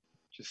love him.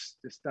 Just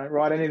don't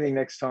write anything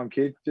next time,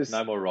 kid. Just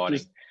no more writing.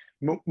 Just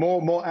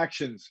more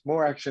actions.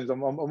 More actions. I'm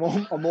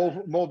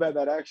more about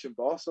that action,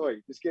 boss. Oi,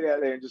 just get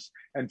out there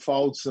and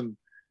fold some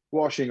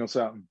washing or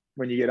something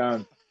when you get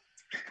home.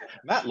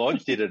 Matt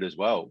Lodge did it as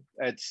well.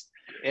 It's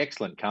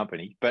excellent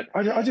company, but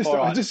I just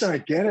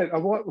don't get it.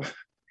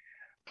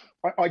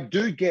 I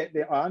do get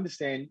that. I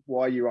understand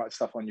why you write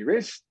stuff on your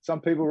wrist.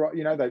 Some people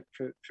write,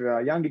 for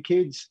our younger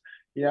kids,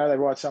 they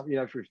write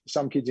something, for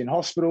some kids in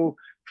hospital,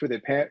 for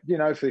their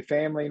for their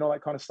family and all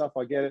that kind of stuff.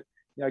 I get it.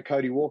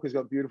 Cody Walker's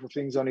got beautiful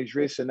things on his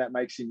wrist, and that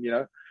makes him,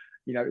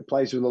 it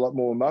plays with a lot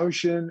more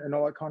emotion and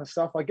all that kind of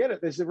stuff. I get it.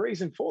 There's a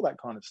reason for that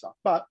kind of stuff,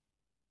 but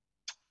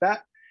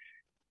that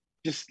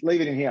just leave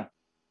it in here.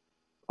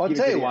 I'll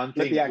tell you one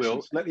thing,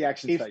 let the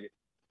actions take it.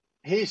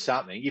 Here's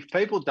something. If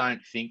people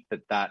don't think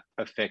that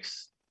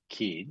affects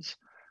kids,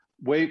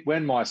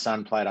 when my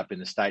son played up in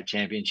the state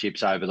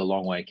championships over the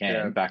long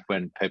weekend, back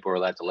when people were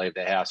allowed to leave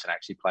their house and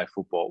actually play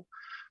football,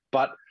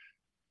 but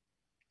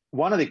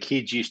one of the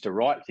kids used to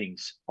write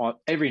things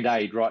every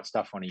day. He'd write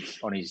stuff on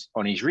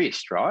his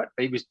wrist, right?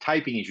 He was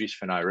taping his wrist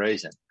for no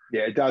reason.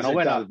 Yeah, it does.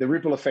 The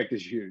ripple effect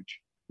is huge.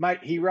 Mate,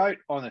 he wrote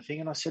on the thing,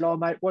 and I said, "Oh,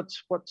 mate, what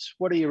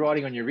are you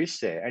writing on your wrist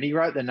there?" And he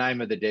wrote the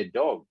name of the dead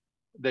dog,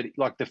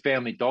 like the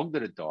family dog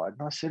that had died.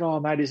 And I said, "Oh,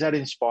 mate, is that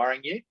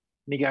inspiring you?"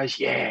 And he goes,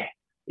 "Yeah."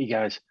 He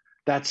goes,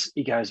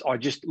 I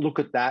just look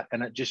at that,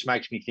 and it just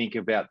makes me think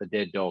about the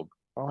dead dog.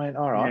 I went,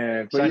 all right.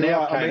 Yeah, but so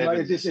now,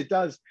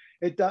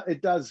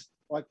 it does.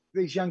 Like,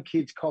 these young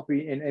kids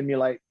copy and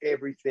emulate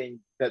everything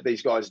that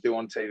these guys do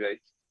on TV,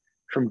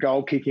 from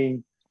goal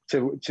kicking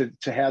to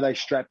how they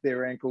strap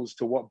their ankles,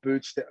 to what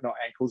boots, not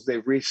ankles,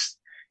 their wrists,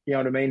 you know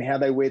what I mean? How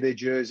they wear their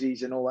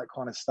jerseys and all that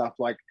kind of stuff.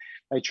 Like,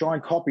 they try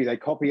and copy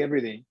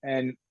everything.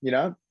 And,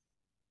 I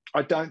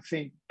don't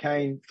think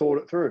Kane thought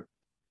it through.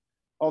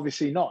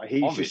 Obviously not.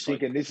 He's just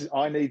thinking,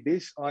 I need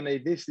this,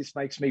 this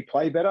makes me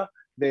play better.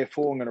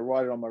 Therefore, I'm going to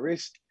write it on my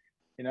wrist,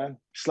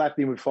 slapped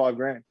him with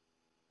 $5,000.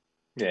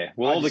 Yeah.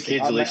 Well, all the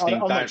kids are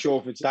listening. I'm not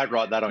sure if it's... Don't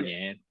write that on your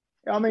hand.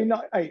 I mean,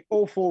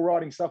 all for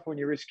writing stuff on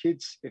your wrist,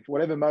 kids, if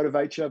whatever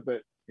motivates you,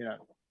 but,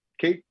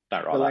 keep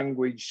the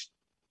language.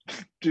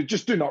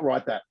 Just do not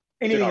write that.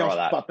 Anything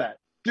else but that.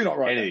 Do not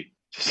write anything.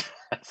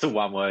 That's the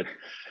one word.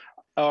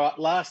 All right,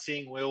 last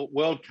thing,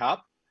 World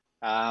Cup.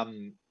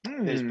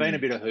 There's been a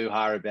bit of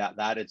hoo-ha about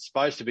that. It's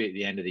supposed to be at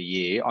the end of the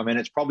year. I mean,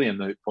 it's probably a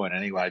moot point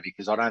anyway,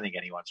 because I don't think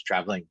anyone's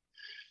travelling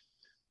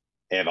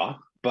ever.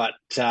 But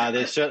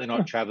they're certainly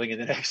not travelling in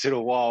the next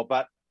little while.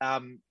 But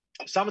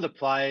some of the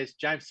players,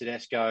 James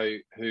Tedesco,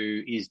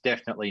 who is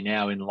definitely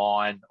now in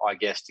line, I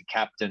guess, to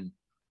captain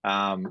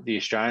the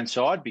Australian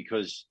side,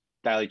 because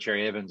Daly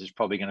Cherry Evans is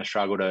probably going to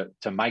struggle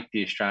to make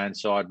the Australian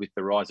side with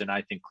the rise of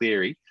Nathan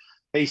Cleary.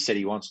 He said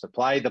he wants to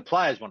play. The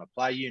players want to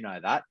play,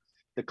 that.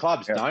 The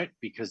clubs don't,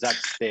 because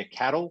that's their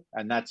cattle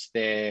and that's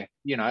their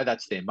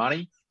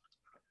money.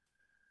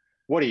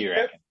 What do you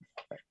reckon?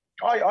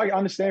 I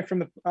understand from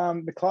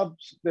the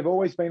clubs. They've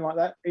always been like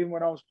that. Even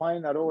when I was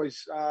playing, they'd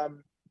always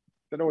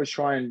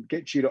try and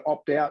get you to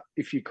opt out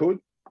if you could,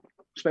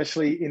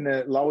 especially in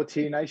the lower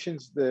tier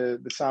nations,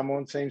 the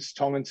Samoan teams,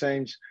 Tongan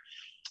teams,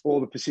 all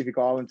the Pacific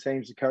Island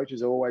teams. The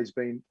coaches have always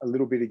been a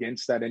little bit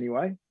against that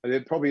anyway.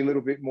 They're probably a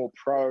little bit more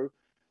pro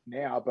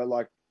now, but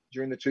like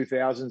during the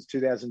 2000s,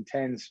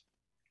 2010s,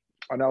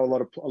 I know a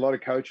lot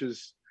of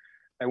coaches,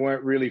 they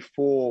weren't really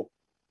for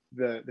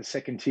the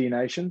second tier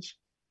nations,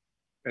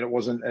 and it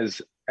wasn't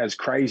as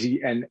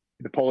crazy, and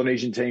the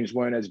Polynesian teams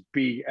weren't as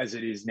big as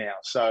it is now.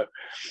 So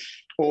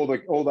all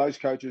those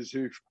coaches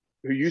who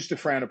used to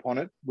frown upon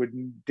it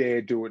wouldn't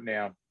dare do it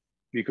now,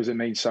 because it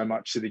means so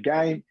much to the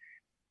game.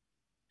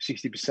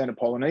 60% of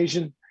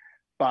Polynesian,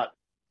 but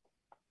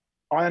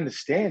I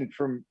understand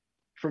from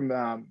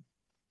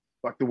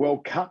like the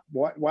World Cup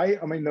way.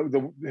 I mean,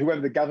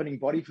 whoever the governing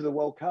body for the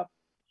World Cup,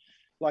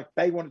 like,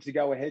 they want it to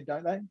go ahead,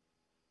 don't they?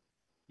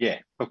 Yeah,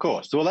 of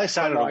course. Well, they're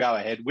saying it'll go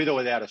ahead. With or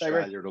without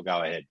Australia, it'll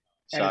go ahead.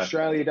 And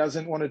Australia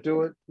doesn't want to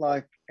do it.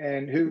 Like,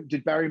 and who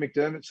did Barry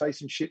McDermott say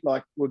some shit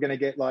like, we're going to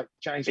get like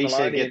James Maloney? He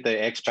said get the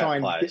expat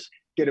players.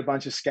 Get a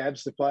bunch of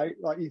scabs to play.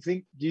 Like,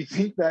 do you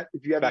think that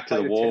if you haven't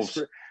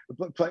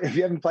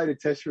played a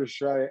test for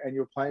Australia and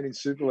you're playing in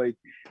Super League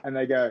and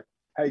they go,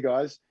 hey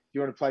guys, do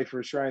you want to play for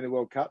Australia in the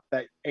World Cup,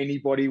 that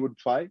anybody would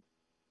play?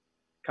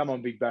 Come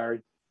on, Big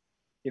Barry.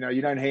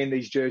 You don't hand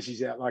these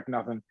jerseys out like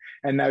nothing.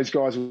 And those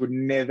guys would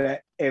never,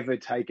 ever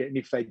take it. And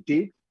if they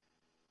did,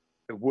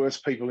 the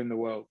worst people in the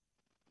world.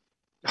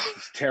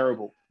 It's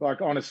terrible.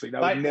 Like, honestly, they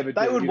would never do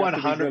They it. would You'd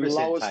have to be the 100%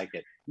 lowest- take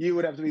it. You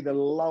would have to be the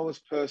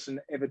lowest person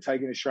ever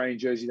taking an Australian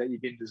jersey that you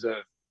didn't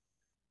deserve.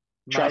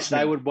 Mate, Trust me.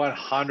 they would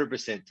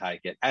 100%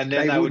 take it. And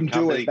then they would wouldn't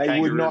come do to it. the They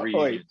would kangaroo not.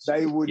 reunions.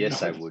 They would. Yes,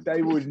 not, they would.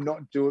 They would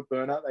not do it,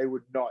 Bernard. They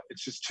would not.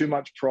 It's just too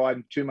much pride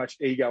and too much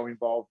ego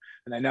involved,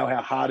 and they know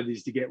how hard it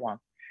is to get one,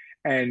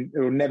 and it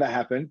will never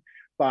happen.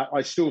 But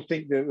I still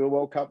think that the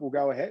World Cup will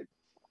go ahead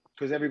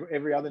because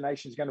every other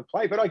nation is going to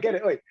play. But I get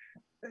it. Like,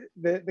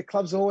 the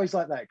clubs are always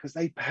like that because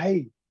they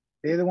pay.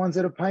 They're the ones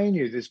that are paying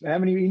you. There's how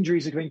many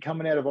injuries have been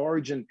coming out of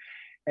Origin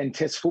and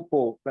Test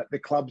football that the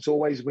club's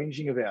always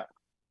whinging about.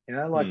 You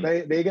know, like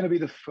they're going to be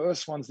the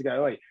first ones to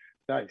go, hey,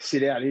 no,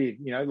 sit out here.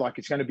 You know, like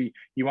it's going to be,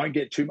 you won't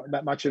get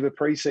that much of a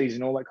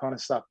preseason, all that kind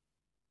of stuff.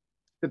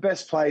 The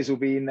best players will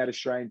be in that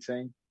Australian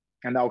team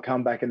and they'll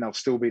come back and they'll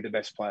still be the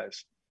best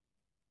players.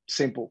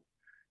 Simple.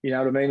 You know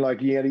what I mean?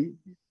 Like,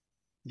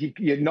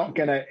 you're not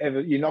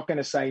going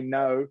to say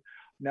no,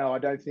 I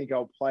don't think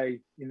I'll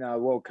play in a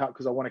World Cup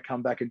because I want to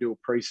come back and do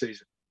a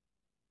preseason.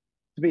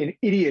 To be an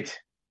idiot.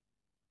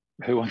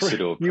 Who wants to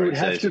do a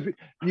preseason?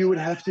 You would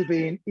have to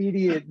be an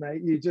idiot,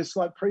 mate. You just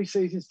like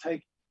preseasons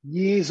take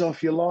years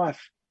off your life.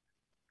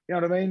 You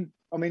know what I mean?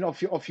 I mean,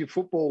 off your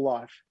football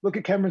life. Look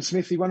at Cameron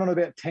Smith. He went on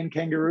about 10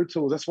 kangaroo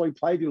tours. That's why he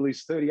played till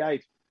he's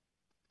 38.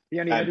 He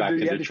only Came back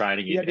into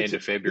training in end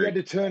of February. He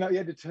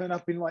had to turn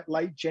up in like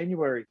late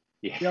January.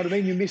 Yeah. You know what I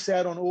mean? You miss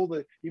out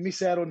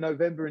on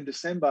November and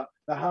December,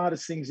 the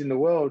hardest things in the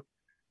world.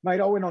 Mate,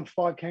 I went on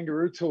 5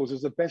 kangaroo tours. It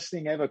was the best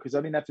thing ever because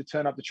I didn't have to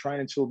turn up to train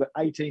until the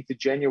 18th of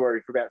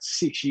January for about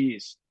 6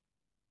 years.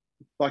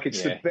 Like,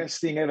 it's the best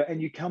thing ever.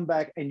 And you come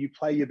back and you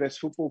play your best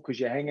football because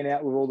you're hanging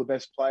out with all the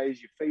best players.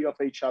 You feed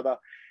off each other.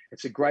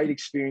 It's a great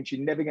experience.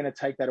 You're never going to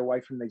take that away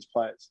from these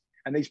players.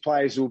 And these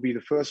players will be the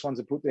first ones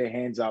to put their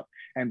hands up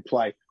and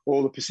play.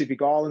 All the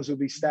Pacific Islands will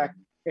be stacked.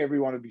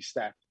 Everyone will be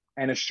stacked.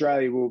 And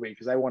Australia will be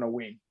because they want to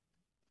win.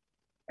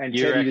 And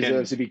Teddy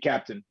deserves to be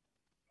captain.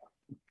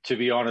 To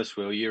be honest,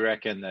 Will, you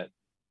reckon that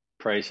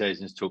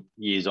pre-seasons took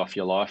years off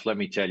your life? Let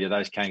me tell you,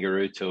 those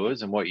kangaroo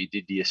tours and what you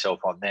did to yourself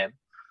on them,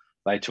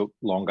 they took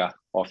longer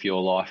off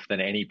your life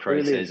than any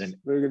pre-season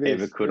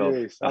ever could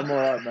have. I'm all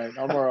right, mate.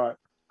 I'm all right.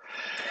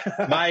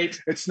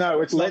 Mate, it's not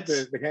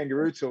the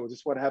kangaroo tours.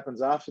 It's what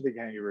happens after the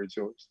kangaroo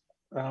tours.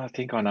 I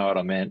think I know what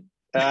I meant.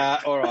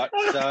 All right.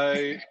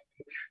 So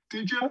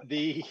did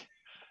you?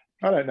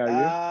 I don't know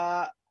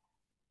you.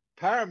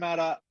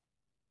 Parramatta.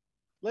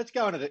 Let's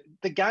go into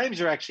the games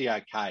are actually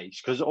okay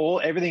because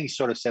everything's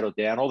sort of settled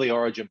down. All the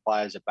Origin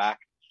players are back.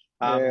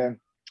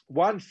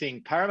 One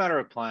thing, Parramatta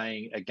are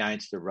playing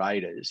against the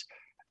Raiders.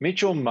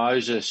 Mitchell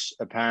Moses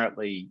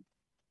apparently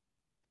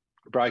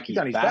broke his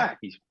back.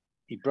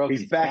 He broke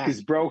his back.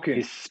 Is broken.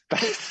 His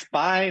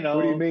spinal.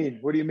 What do you mean?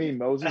 What do you mean,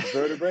 Moses?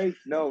 Vertebrae?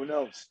 No,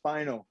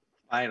 spinal.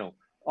 Spinal.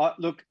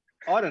 Look,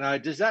 I don't know.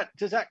 Does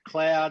that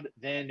cloud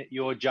then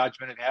your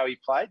judgment of how he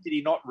played? Did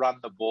he not run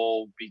the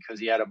ball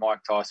because he had a Mike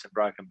Tyson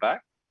broken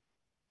back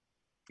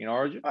in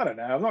Origin? I don't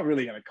know. I'm not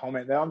really going to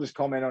comment there. I'm just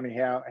commenting on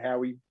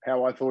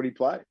how I thought he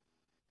played.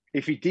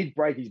 If he did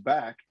break his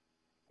back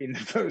in the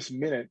first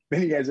minute,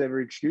 then he has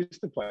every excuse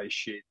to play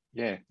shit.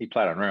 Yeah, he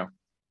played unreal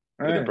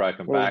with a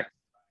broken back.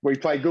 Well, he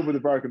played good with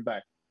a broken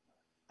back.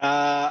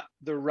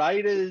 The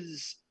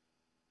Raiders,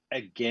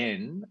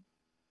 again,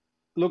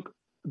 look,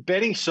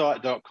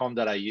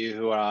 bettingsite.com.au,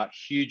 who are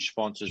huge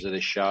sponsors of the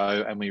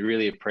show, and we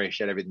really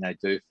appreciate everything they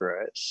do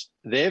for us.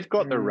 They've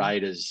got the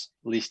Raiders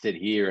listed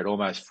here at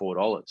almost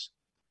 $4.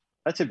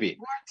 That's a bit.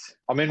 What?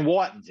 I mean,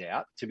 Whiten's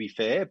out, to be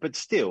fair, but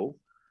still,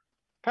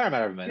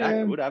 Parramatta haven't been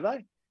that good, have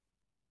they?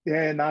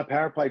 Yeah, no,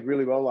 Parra played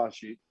really well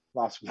last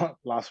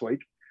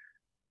week.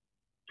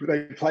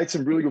 They played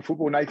some really good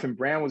football. Nathan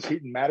Brown was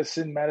hitting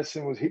Madison.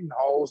 Madison was hitting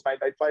holes, mate.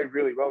 They played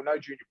really well. No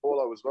Junior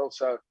Paulo as well.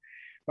 So,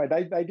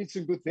 mate, they did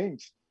some good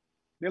things.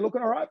 They're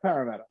looking all right,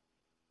 Parramatta.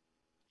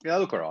 Yeah, they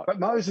look all right. But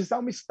Moses,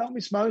 don't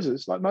miss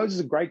Moses. Like, Moses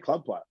is a great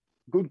club player.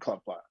 Good club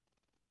player.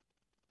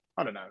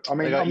 I don't know. I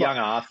mean, they got young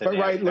Arthur.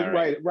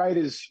 But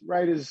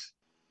Raiders,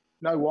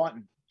 no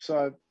Whiten.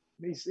 So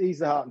he's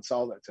the heart and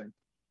soul of that team.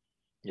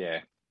 Yeah.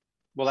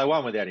 Well, they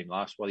won without him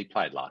he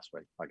played last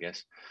week, I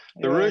guess.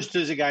 The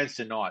Roosters against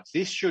the Knights.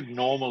 This should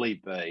normally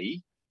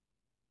be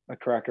a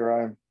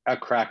cracker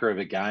of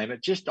a game.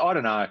 It just, I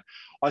don't know.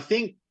 I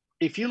think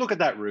if you look at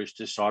that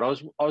Roosters side,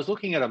 I was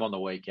looking at them on the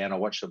weekend. I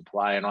watched them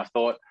play, and I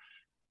thought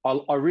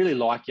I really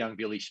like young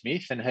Billy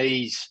Smith, and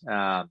he's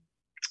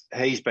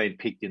been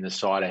picked in the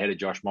side ahead of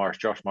Josh Morris.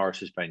 Josh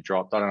Morris has been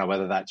dropped. I don't know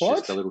whether that's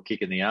just a little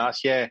kick in the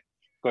arse. Yeah,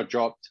 got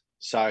dropped.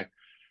 So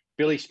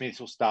Billy Smith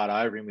will start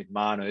over him with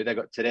Manu. They've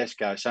got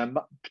Tedesco. So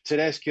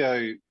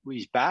Tedesco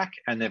is back,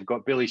 and they've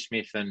got Billy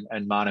Smith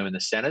and Manu in the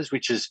centres,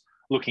 which is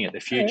looking at the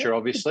future,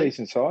 obviously.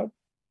 Decent side.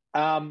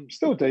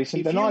 Still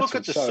decent. If you look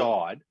at the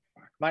side,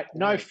 mate,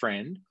 no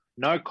Friend,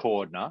 no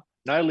Cordner,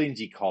 no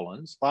Lindsay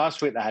Collins.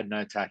 Last week they had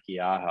no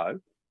Takiaho.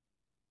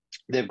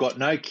 They've got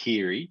no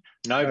Keary,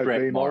 no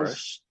Brett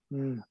Morris.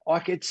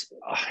 Like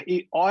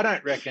I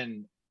don't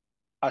reckon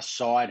a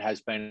side has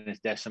been as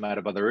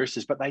decimated by the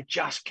Roosters, but they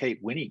just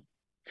keep winning.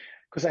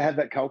 Because they have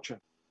that culture.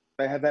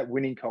 They have that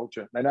winning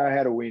culture. They know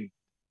how to win.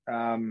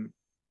 And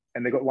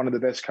they've got one of the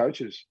best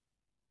coaches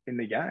in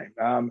the game.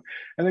 And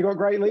they've got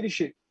great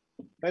leadership.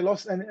 They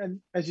lost, and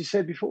as you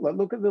said before, like,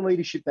 look at the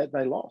leadership that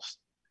they lost.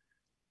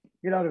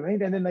 You know what I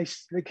mean? And then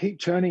they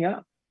keep turning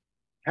up.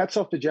 Hats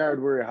off to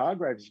Jared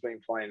Warrior-Hargraves, has been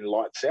playing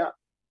lights out,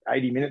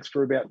 80 minutes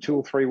for about 2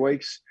 or 3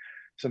 weeks.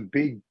 Some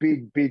big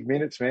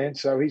minutes, man.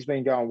 So he's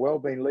been going well,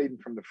 been leading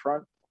from the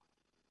front.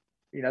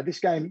 You know, this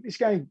game,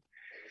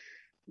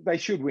 they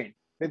should win.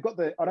 They've got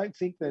I don't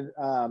think that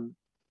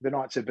the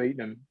Knights have beaten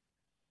them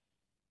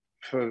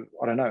for,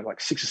 I don't know, like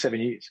 6 or 7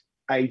 years,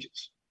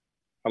 ages,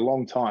 a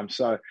long time.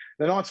 So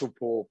the Knights will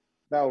poor.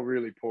 They'll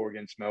really poor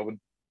against Melbourne.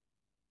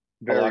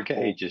 I like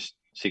it. Just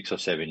 6 or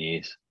 7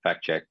 years.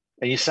 Fact check.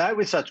 And you say it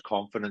with such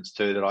confidence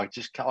too that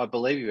I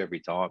believe you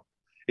every time.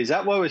 Is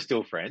that why we're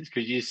still friends?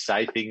 Because you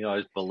say things, I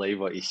just believe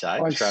what you say.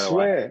 I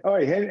swear.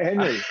 Oh,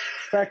 Henry,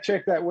 fact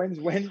check that. When?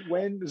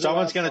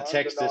 Someone's going to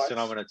text us and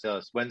I'm going to tell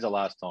us, when's the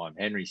last time?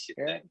 Henry's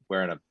sitting there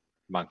wearing a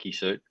monkey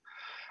suit.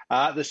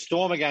 The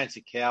Storm against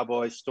the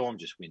Cowboys. Storm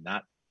just win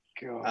that.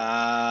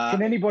 God.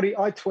 Can anybody?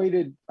 I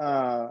tweeted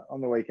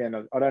on the weekend.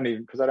 I don't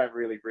even, because I don't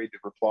really read the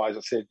replies.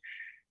 I said,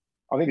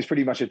 I think it's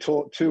pretty much a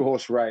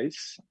 2-horse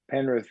race,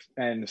 Penrith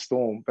and the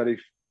Storm. But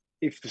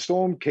if the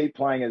Storm keep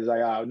playing as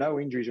they are, no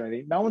injuries or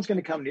anything, no one's going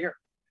to come near them.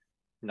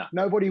 No,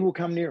 nobody will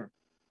come near them.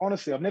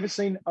 Honestly, I've never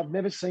seen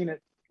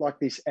it like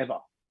this ever.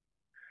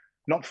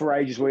 Not for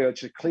ages where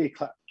it's a clear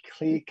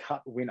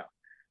cut winner.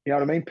 You know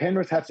what I mean?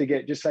 Penrith have to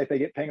get, just say if they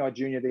get Pengai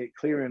Jr., they get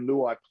Cleary and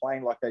Luai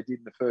playing like they did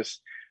in the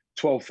first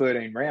 12,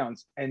 13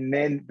 rounds, and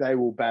then they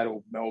will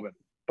battle Melbourne.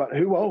 But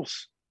who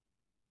else?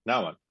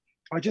 No one.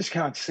 I just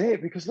can't see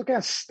it because look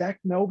how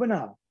stacked Melbourne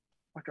are.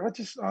 Like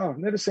I've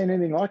never seen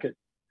anything like it.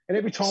 And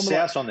every time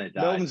South on their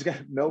day.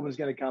 Melbourne's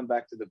going to come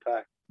back to the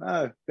pack.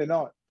 No, they're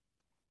not.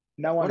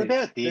 No one. What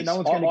about this? No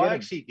one's going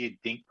to get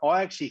them.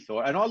 I actually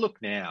thought, and I look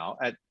now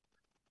at,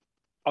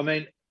 I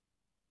mean,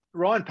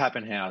 Ryan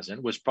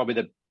Pappenhausen was probably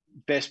the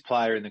best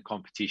player in the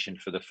competition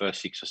for the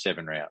first 6 or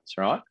 7 rounds,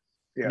 right?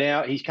 Yeah.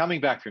 Now he's coming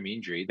back from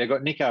injury. They've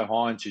got Nico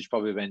Hines, who's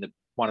probably been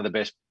one of the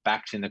best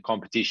backs in the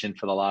competition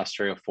for the last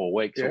 3 or 4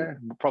 weeks, or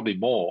probably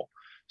more.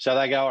 So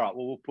they go, all right,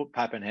 well, we'll put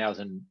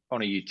Pappenhausen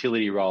on a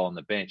utility role on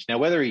the bench. Now,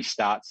 whether he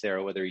starts there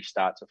or whether he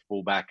starts at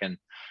fullback and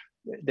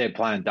they're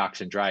playing Ducks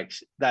and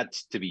Drakes,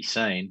 that's to be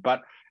seen.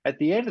 But at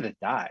the end of the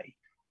day,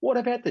 what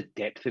about the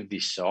depth of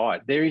this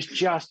side? There is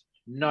just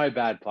no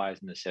bad players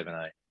in the 17.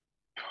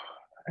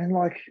 And,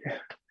 like,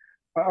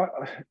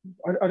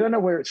 I don't know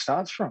where it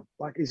starts from.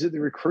 Like, is it the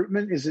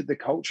recruitment? Is it the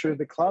culture of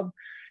the club?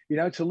 You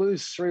know, to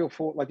lose 3 or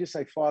 4, like just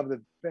say 5 of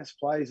the best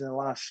players in the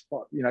last,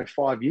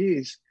 5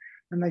 years,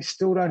 and they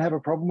still don't have a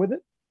problem with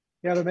it.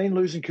 You know what I mean?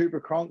 Losing Cooper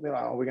Cronk, they're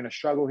like, oh, we're going to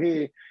struggle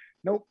here.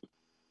 Nope.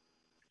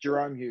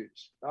 Jerome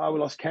Hughes. Oh, we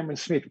lost Cameron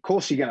Smith. Of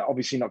course, you're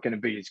obviously not going to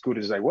be as good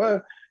as they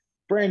were.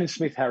 Brandon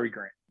Smith, Harry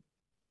Grant.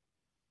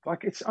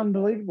 Like, it's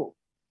unbelievable.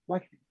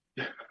 Like,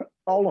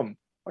 Olam.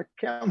 Like,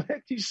 how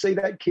do you see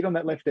that kid on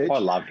that left edge? I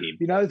love him.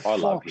 You know, I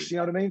love Fox, him. you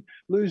know what I mean?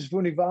 Lose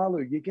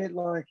Vunivalu. You get,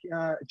 like,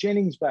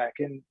 Jennings back.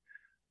 And,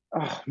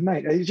 oh,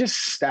 mate, it's just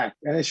stacked.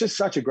 And it's just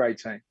such a great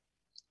team.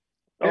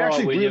 They're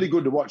actually really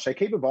good to watch. They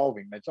keep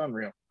evolving. It's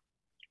unreal.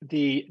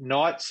 The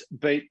Knights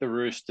beat the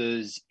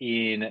Roosters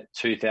in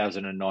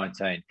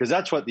 2019 because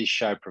that's what this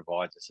show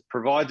provides us. It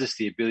provides us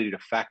the ability to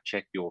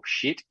fact-check your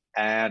shit,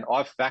 and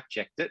I've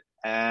fact-checked it.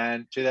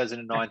 And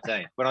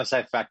 2019, when I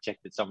say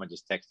fact-checked it, someone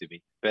just texted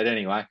me. But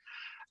anyway.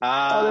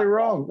 They're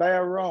wrong. They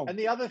are wrong. And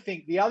the other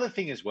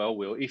thing as well,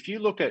 Will, if you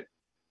look at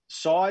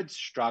sides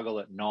struggle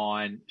at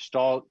 9,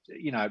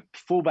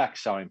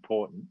 fullback's so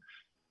important.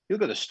 You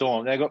look at the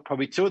Storm, they've got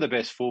probably 2 of the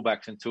best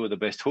fullbacks and 2 of the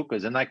best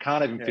hookers, and they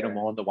can't even fit them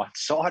all on the one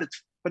side.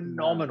 It's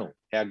phenomenal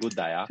how good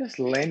they are. Just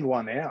lend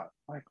one out.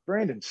 Like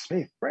Brandon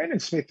Smith. Brandon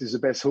Smith is the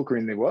best hooker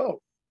in the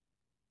world.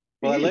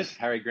 Well, they left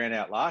Harry Grant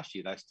out last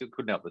year. They still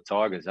couldn't help the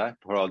Tigers, eh?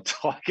 Poor old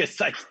Tigers,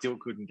 they still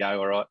couldn't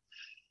go all right.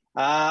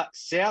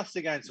 Souths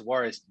against the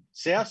Warriors.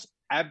 Souths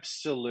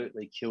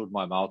absolutely killed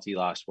my multi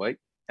last week.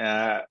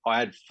 I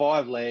had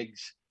 5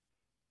 legs.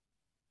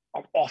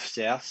 I'm off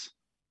Souths.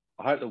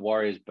 I hope the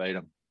Warriors beat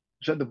them.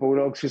 Was that the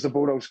Bulldogs? Because the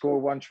Bulldogs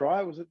scored 1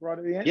 try. Was it right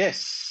at the end?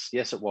 Yes,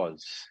 it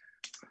was.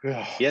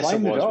 Yes,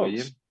 Blame it was,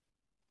 William.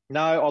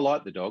 No, I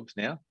like the Dogs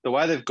now. The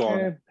way they've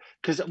gone.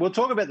 Because we'll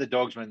talk about the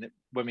Dogs when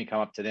we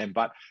come up to them,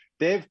 but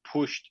they've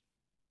pushed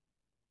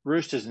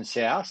Roosters and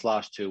Souths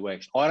last 2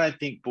 weeks. I don't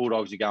think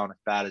Bulldogs are going as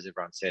bad as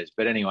everyone says.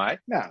 But anyway,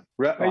 the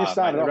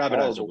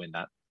Rabbitohs will win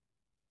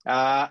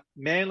that.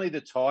 Manly,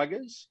 the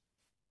Tigers.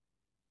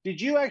 Did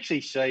you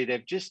actually see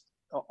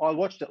I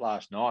watched it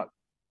last night,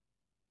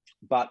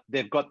 but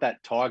they've got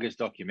that Tigers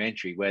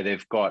documentary where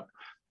they've got,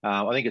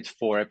 I think it's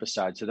 4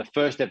 episodes. So the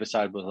first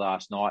episode was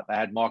last night. They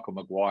had Michael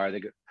Maguire.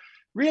 They got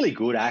really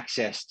good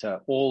access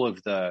to all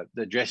of the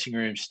dressing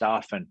room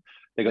stuff, and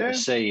they got the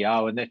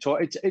CEO, and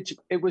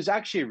it was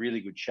actually a really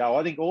good show.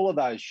 I think all of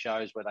those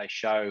shows where they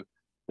show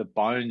the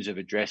bones of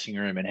a dressing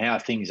room and how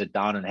things are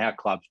done and how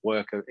clubs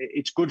work,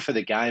 it's good for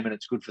the game and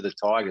it's good for the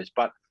Tigers.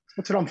 But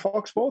what's it on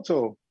Fox Sports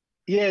or?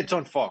 Yeah, it's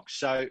on Fox.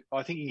 So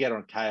I think you can get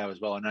on KO as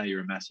well. I know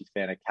you're a massive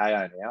fan of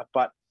KO now,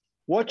 but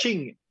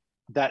watching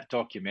that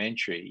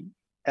documentary,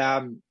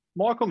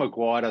 Michael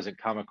Maguire doesn't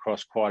come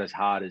across quite as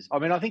hard as, I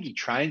mean, I think he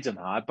trains them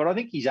hard, but I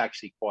think he's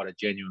actually quite a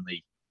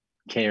genuinely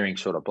caring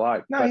sort of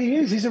bloke. No, he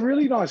is. He's a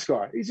really nice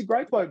guy. He's a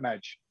great bloke,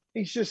 Madge.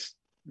 He's just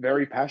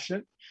very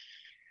passionate,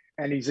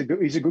 and he's a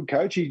good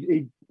coach.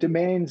 He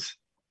demands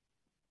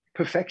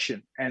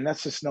perfection, and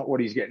that's just not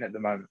what he's getting at the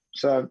moment.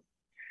 So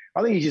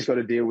I think he's just got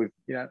to deal with,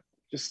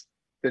 just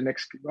the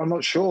next. I'm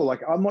not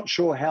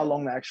sure how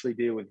long they actually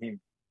deal with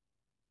him.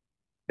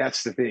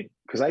 That's the thing,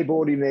 because they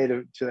brought him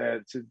there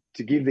to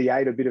give the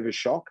 8 a bit of a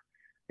shock.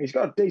 He's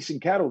got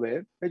decent cattle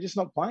there. They're just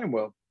not playing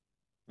well.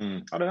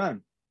 I don't know.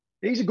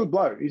 He's a good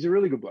bloke. He's a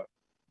really good bloke.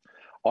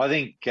 I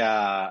think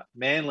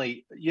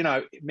Manly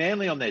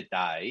on their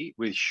day,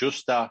 with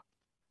Schuster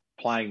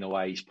playing the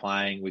way he's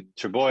playing, with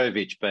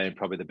Trbojevic being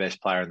probably the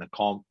best player in the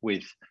comp,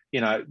 with,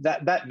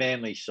 that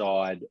Manly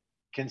side,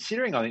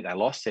 considering I think they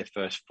lost their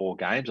first 4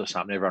 games or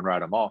something, everyone wrote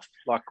them off.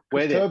 Like,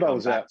 where they're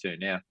coming back to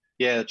now.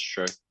 Yeah, that's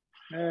true.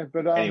 Yeah,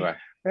 but anyway.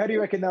 How do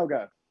you reckon they'll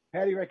go?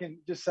 How do you reckon,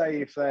 just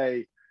say if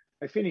they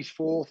finish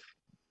 4th,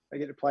 they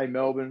get to play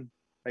Melbourne,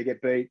 they get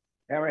beat,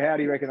 how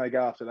do you reckon they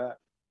go after that?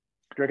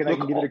 Do you reckon they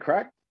can give it a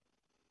crack?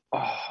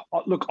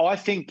 Look, I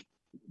think,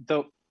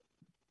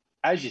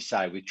 as you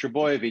say, with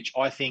Trbojevic,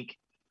 I think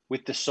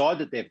with the side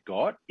that they've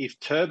got, if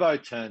Turbo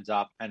turns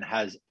up and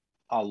has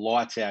a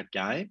lights-out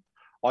game,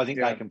 I think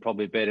they can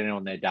probably beat it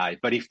on their day.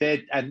 But if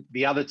and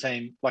the other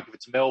team, like if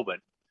it's Melbourne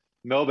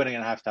are going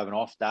to have an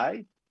off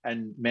day,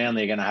 and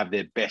Manly are going to have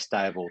their best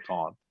day of all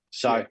time.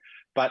 So,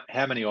 But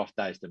how many off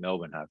days do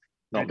Melbourne have?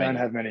 They don't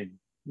have many.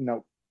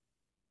 No.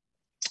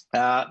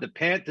 The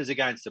Panthers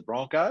against the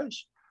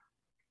Broncos.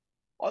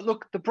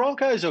 Look, the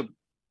Broncos they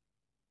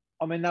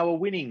were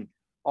winning.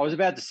 I was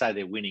about to say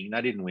they're winning.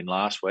 They didn't win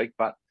last week,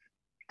 but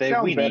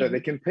they're winning. Better. They're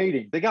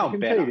competing. They're going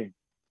better.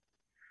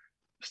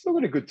 Still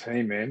got a good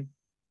team, man.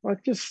 They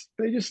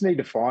just need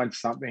to find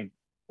something.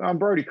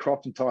 Brodie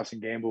Croft and Tyson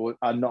Gamble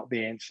are not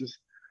the answers.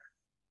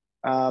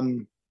 I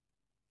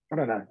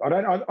don't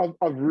know.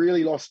 I've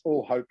really lost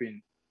all hope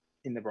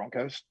in the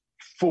Broncos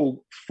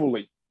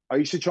fully. I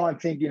used to try and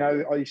think,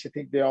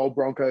 the old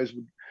Broncos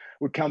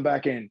would come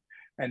back and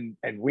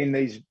win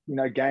these,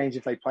 games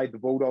if they played the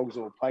Bulldogs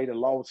or played a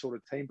lower sort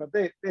of team. But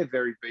they're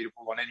very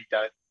beatable on any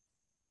day,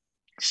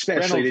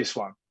 especially this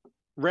one.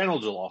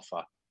 Reynolds will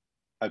offer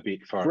a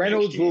bit for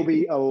Reynolds will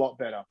be a lot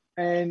better,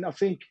 and I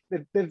think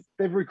they've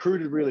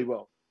recruited really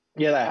well.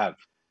 Yeah, they have.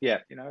 Yeah,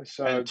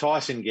 so and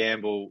Tyson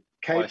Gamble.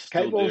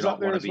 Kate Ball's up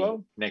there as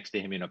well. Next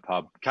to him in a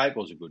pub. Kate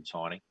Ball's a good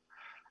signing.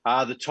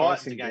 The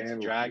Titans against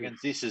the Dragons.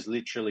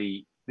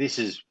 This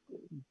is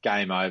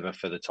game over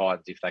for the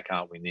Titans if they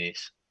can't win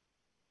this.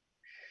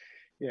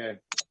 Yeah,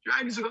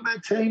 Dragons have got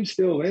that team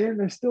still,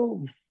 man.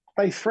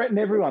 They threaten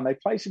everyone. They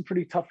play some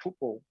pretty tough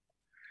football,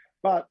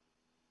 but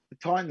the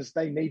Titans,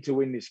 they need to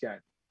win this game.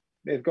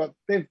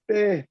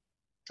 The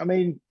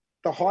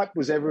hype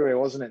was everywhere,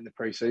 wasn't it, in the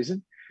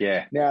preseason?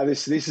 Yeah. Now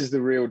this is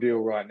the real deal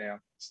right now.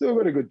 Still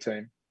got a good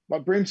team.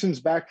 Like Brimson's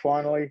back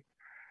finally.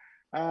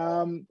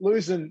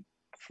 Losing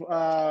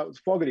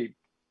Fogarty,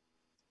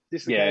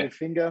 dislocated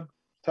finger.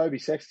 Toby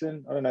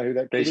Sexton. I don't know who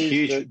that kid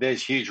is.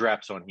 There's huge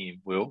raps on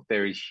him, Will.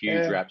 There is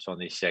huge raps on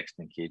this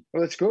Sexton kid.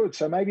 Well, that's good.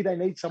 So maybe they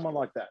need someone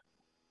like that.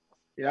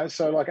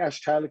 So like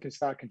Ash Taylor can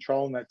start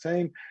controlling that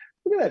team.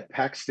 Look at that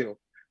pack still.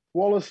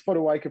 Wallace,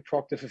 Fodawaker,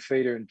 Proctor,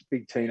 Fafita, and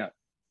Big Tina.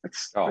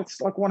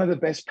 That's like one of the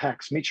best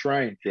packs. Mitch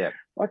Rain. Yeah.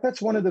 Like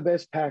that's one of the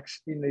best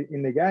packs in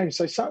the game.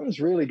 So something's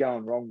really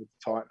going wrong with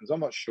the Titans. I'm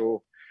not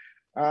sure.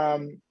 What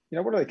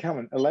are they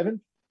coming? 11th?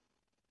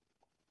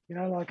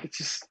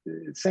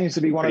 It seems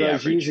to be one of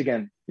those years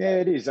again. Yeah,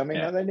 it is.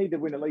 They need to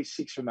win at least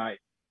 6 from 8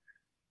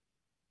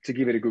 to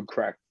give it a good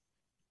crack.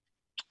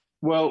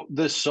 Well,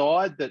 the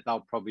side that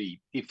they'll probably,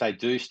 if they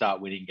do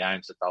start winning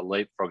games, that they'll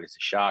leapfrog is the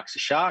Sharks. The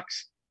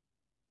Sharks,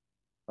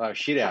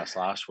 shit house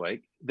last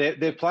week.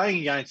 They're playing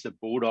against the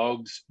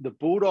Bulldogs. The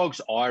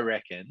Bulldogs, I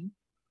reckon,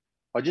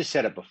 I just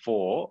said it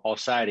before, I'll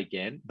say it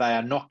again, they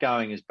are not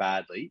going as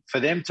badly.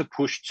 For them to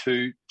push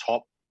 2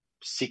 top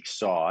 6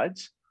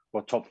 sides,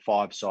 or top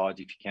 5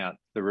 sides if you count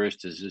the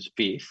Roosters as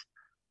 5th,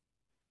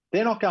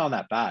 they're not going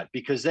that bad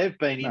because they've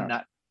been in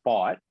that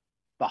fight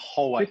the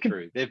whole way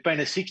through. They've been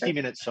a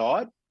 60-minute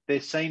side. They're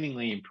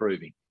seemingly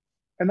improving.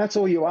 And that's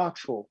all you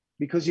ask for,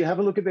 because you have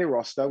a look at their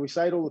roster. We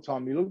say it all the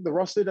time. You look, the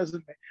roster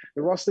doesn't,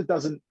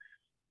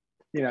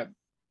 it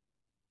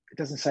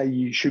doesn't say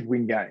you should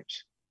win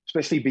games,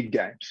 especially big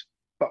games.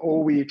 But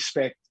all we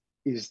expect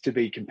is to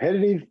be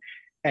competitive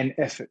and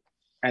effort.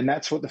 And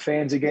that's what the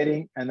fans are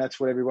getting, and that's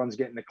what everyone's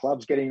getting. The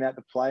club's getting that.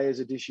 The players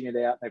are dishing it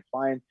out. They're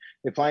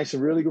playing some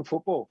really good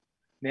football.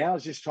 Now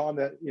it's just time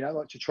that,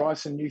 to try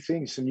some new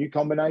things, some new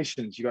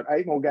combinations. You've got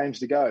 8 more games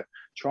to go.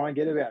 Try and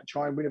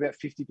win about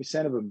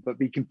 50% of them, but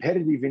be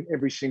competitive in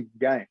every single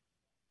game.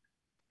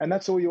 And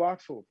that's all you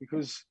ask for,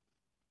 because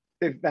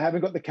they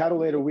haven't got the cattle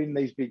there to win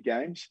these big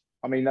games.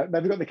 They've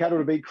got the cattle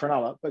to beat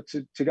Cronulla, but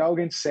to go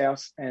against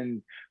South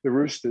and the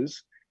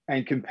Roosters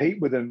and compete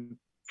with them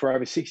for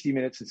over 60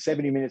 minutes and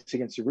 70 minutes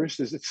against the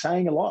Roosters, it's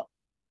saying a lot.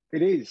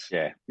 It is.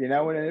 Yeah. You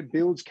know, and it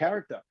builds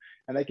character.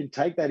 And they can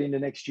take that into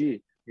next year.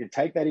 You can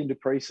take that into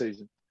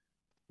preseason.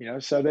 You know,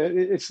 so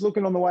it's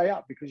looking on the way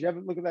up because you have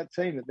a look at that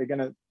team that they're going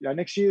to, you know,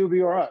 next year will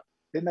be all right.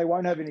 Then they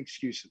won't have any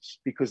excuses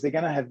because they're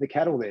going to have the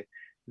cattle there.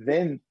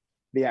 Then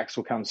the axe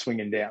will come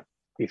swinging down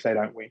if they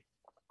don't win.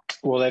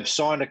 Well, they've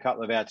signed a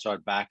couple of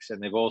outside backs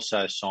and they've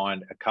also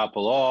signed a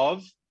couple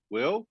of,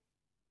 Will?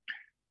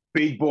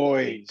 Big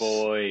boys. Big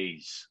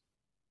boys.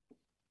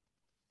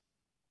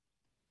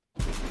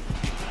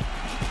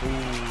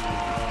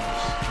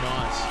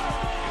 Nice.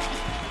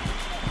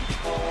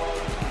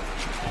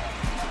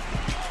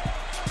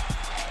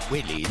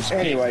 Willie's.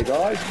 Anyway,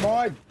 guys,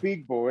 my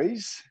big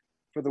boys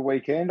for the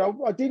weekend.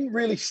 I didn't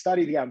really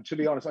study the game, to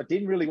be honest. I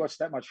didn't really watch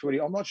that much footy.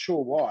 I'm not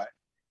sure why.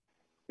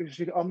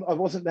 I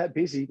wasn't that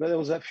busy, but there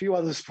was a few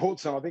other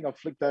sports on. I think I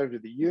flicked over to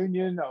the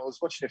Union. I was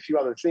watching a few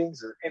other things.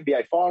 The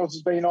NBA Finals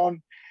has been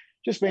on.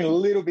 Just been a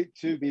little bit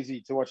too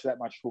busy to watch that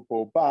much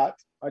football, but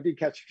I did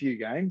catch a few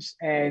games.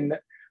 And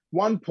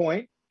 1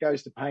 point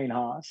goes to Payne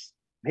Haas.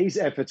 His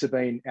efforts have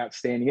been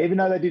outstanding, even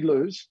though they did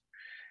lose.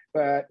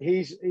 But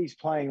he's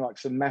playing like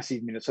some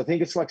massive minutes. I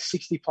think it's like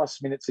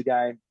 60-plus minutes a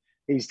game.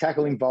 His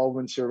tackle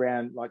involvements are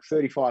around like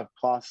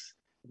 35-plus.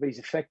 But his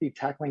effective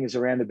tackling is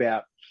around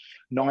about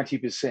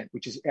 90%,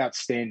 which is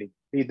outstanding.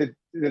 The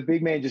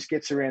big man just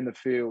gets around the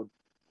field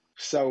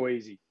so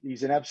easy.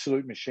 He's an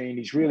absolute machine.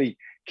 He's really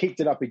kicked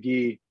it up a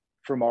gear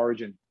from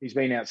Origin. He's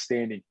been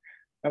outstanding.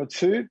 Number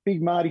 2,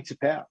 big Marty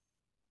Tapau,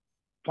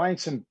 playing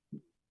some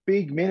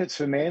big minutes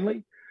for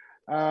Manly.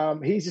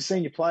 He's a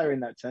senior player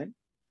in that team.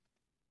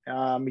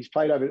 He's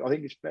played over, I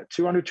think it's about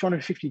 200,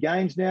 250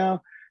 games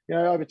now. You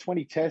know, over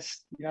 20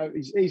 tests. You know,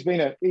 he's been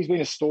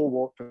a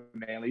stalwart for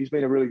Manly. He's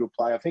been a really good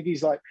player. I think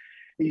he's like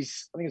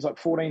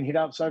 14 hit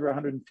ups, over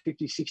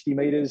 150, 60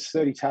 meters,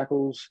 30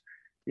 tackles.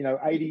 You know,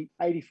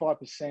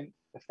 85%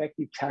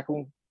 effective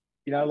tackle.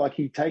 You know, like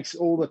he takes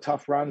all the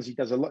tough runs. He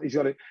does a lot.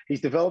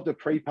 He's developed a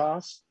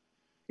pre-pass.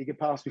 He can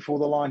pass before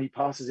the line. He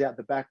passes out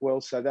the back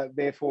well. So that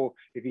therefore,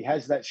 if he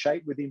has that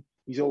shape with him,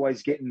 he's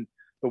always getting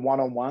the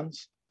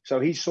one-on-ones. So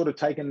he's sort of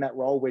taken that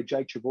role where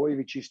Jake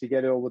Trbojevic used to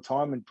get it all the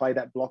time and play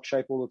that block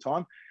shape all the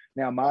time.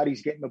 Now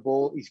Marty's getting the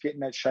ball. He's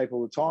getting that shape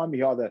all the time.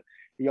 He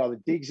either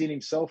digs in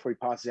himself or he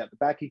passes out the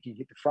back. He can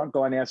hit the front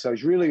guy now. So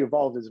he's really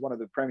evolved as one of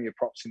the premier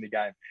props in the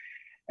game.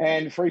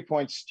 And 3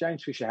 points,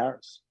 James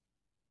Fisher-Harris.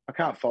 I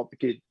can't fault the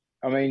kid.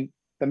 I mean,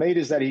 the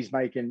meters that he's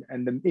making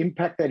and the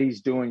impact that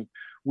he's doing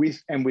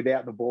with and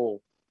without the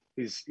ball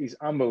is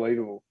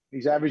unbelievable.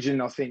 He's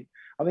averaging, I think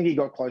he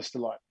got close to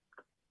like,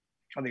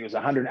 I think it was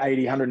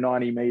 180,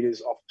 190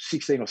 meters off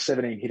 16 or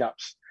 17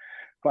 hit-ups.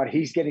 But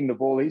he's getting the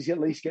ball. He's at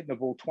least getting the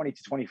ball 20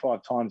 to 25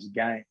 times a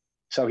game.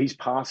 So he's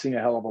passing a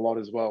hell of a lot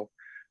as well.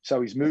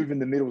 So he's moving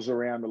the middles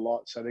around a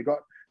lot. So they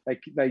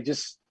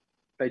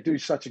do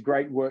such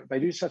great work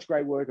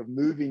of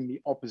moving the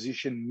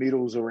opposition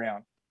middles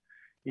around.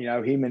 You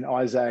know, him and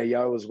Isaiah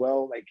Yeo as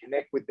well. They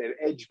connect with their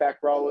edge back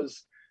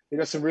rollers. They've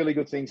got some really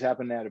good things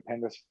happen now to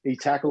Penrith. He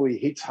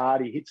hits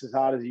hard. He hits as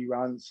hard as he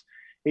runs.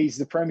 He's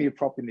the premier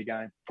prop in the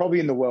game, probably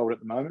in the world at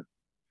the moment.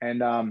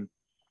 And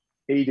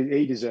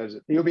he deserves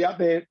it. He'll be up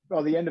there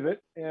by the end of it.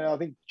 I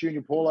think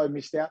Junior Paulo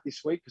missed out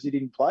this week because he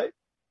didn't play.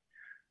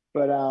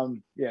 But,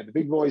 the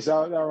big boys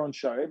are on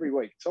show every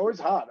week. It's always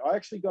hard. I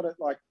actually got it,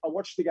 like, I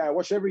watch the game. I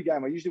watch every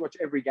game. I usually watch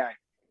every game.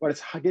 But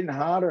it's getting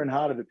harder and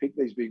harder to pick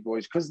these big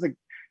boys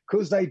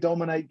because they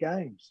dominate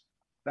games.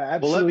 They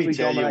absolutely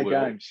dominate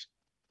games.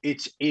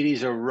 It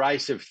is a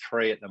race of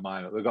 3 at the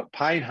moment. We've got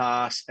Payne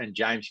Haas and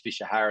James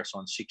Fisher-Harris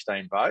on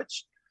 16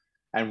 votes,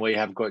 and we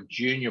have got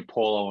Junior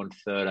Paulo on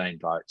 13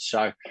 votes.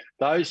 So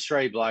those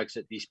 3 blokes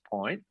at this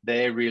point,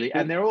 they're really –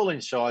 and they're all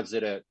in sides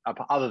that are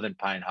 – other than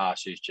Payne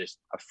Haas, who's just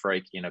a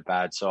freak in a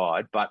bad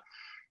side. But,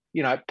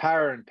 you know,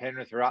 Para and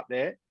Penrith are up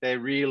there. They're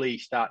really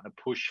starting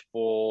to push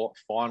for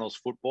finals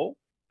football.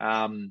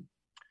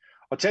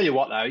 I'll tell you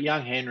what, though,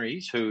 Young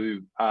Henrys,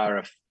 who are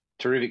a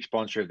terrific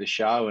sponsor of the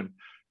show, and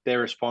they're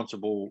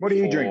responsible. What are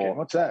you drinking?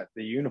 What's that?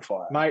 The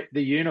Unifier. Mate,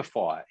 the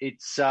Unifier.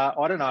 It's, I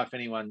don't know if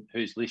anyone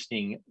who's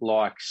listening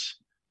likes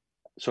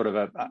sort of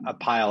a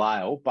pale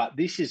ale, but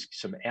this is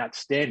some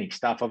outstanding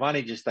stuff.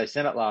 They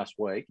sent it last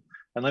week,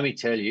 and let me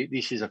tell you,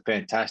 this is a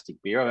fantastic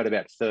beer. I've had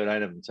about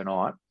 13 of them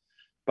tonight,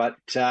 but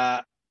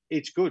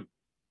it's good.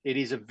 It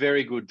is a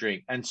very good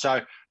drink. And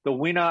so the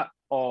winner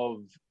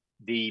of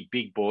the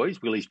Big Boys,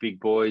 Willie's Big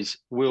Boys,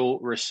 will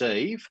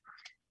receive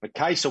a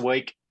case a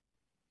week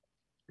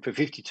for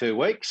 52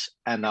 weeks,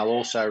 and they'll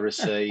also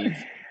receive...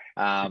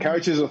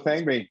 coaches will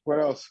thank me. What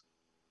else?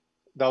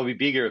 They'll be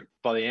bigger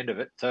by the end of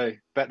it too.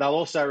 But they'll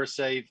also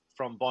receive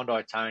from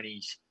Bondi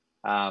Tony's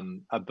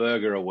a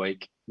burger a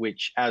week,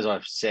 which, as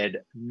I've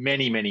said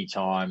many, many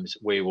times,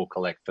 we will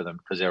collect for them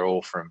because they're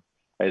all from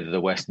either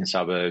the western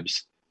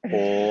suburbs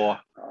or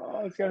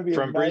it's going to be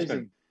from amazing.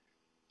 Brisbane.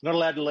 Not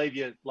allowed to leave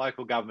your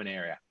local government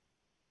area.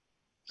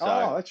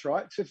 So, that's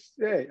right.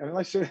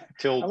 Unless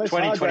till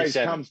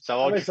 2027.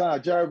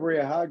 Unless Joe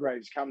Bria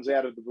Hargraves comes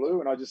out of the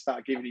blue and I just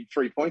start giving him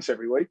 3 points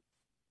every week.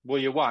 Well,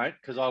 you won't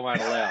because I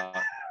won't allow it.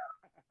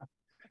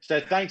 So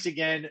thanks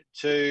again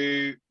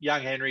to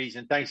Young Henrys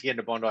and thanks again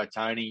to Bondi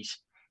Tony's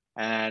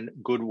and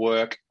good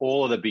work,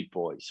 all of the big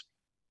boys.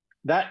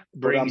 That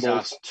brings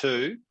us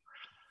to,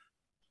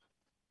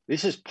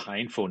 this is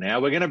painful now.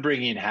 We're going to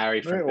bring in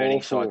Harry from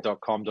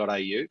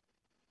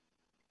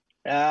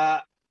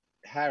bettingsite.com.au.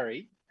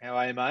 Harry, how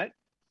are you, mate?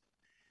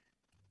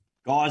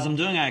 Guys, I'm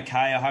doing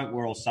okay. I hope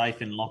we're all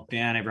safe in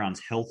lockdown.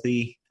 Everyone's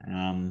healthy.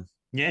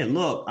 Yeah,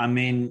 look, I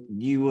mean,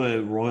 you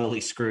were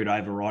royally screwed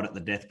over right at the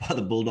death by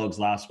the Bulldogs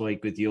last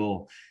week with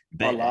your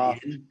bet.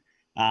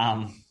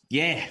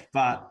 Yeah,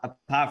 but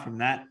apart from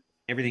that,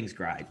 everything's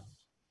great.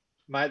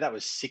 Mate, that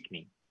was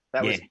sickening.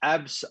 That was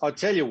I'll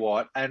tell you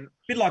what. And a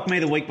bit like me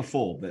the week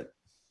before, but...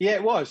 Yeah,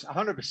 it was,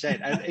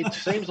 100%. And it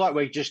seems like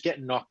we're just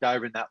getting knocked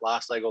over in that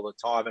last leg all the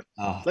time. And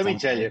let me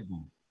tell you,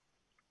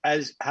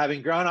 as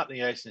having grown up in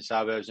the eastern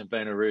suburbs and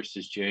been a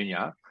Roosters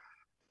junior,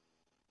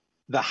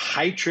 the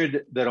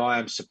hatred that I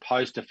am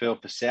supposed to feel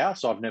for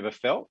South, I've never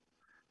felt.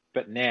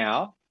 But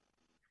now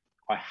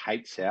I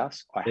hate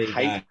South. I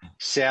hate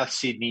South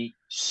Sydney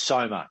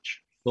so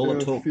much.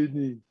 South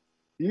Sydney.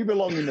 You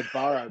belong in the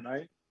borough,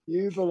 mate.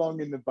 You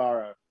belong in the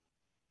borough.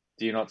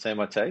 Do you not see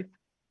my teeth?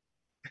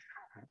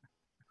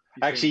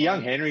 Actually,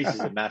 Young Henrys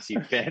is a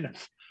massive fan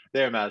of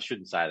them. I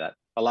shouldn't say that.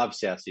 I love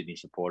South Sydney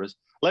supporters.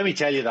 Let me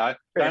tell you, though.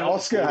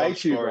 Oscar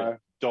hates you, bro.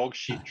 Dog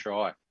shit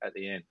try at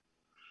the end.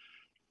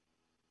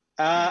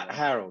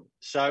 Harold,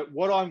 so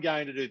what I'm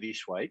going to do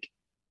this week.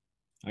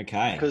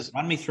 Okay. Because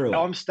run me through it.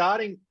 I'm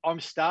starting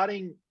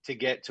to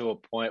get to a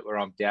point where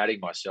I'm doubting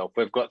myself.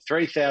 We've got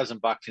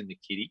 $3,000 in the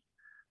kitty,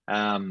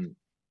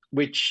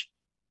 which,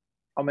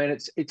 I mean,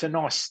 it's a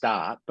nice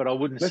start, but I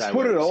wouldn't say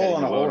put it all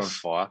on a horse. On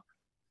fire.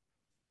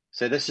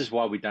 So this is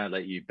why we don't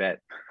let you bet.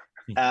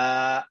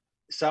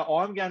 So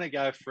I'm going to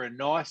go for a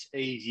nice,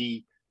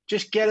 easy,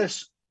 just get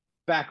us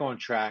back on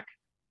track.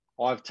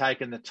 I've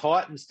taken the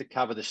Titans to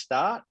cover the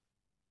start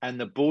and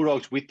the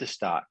Bulldogs with the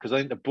start because I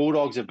think the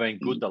Bulldogs have been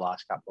good the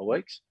last couple of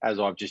weeks, as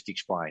I've just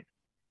explained.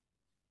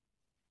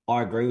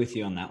 I agree with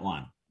you on that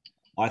one.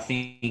 I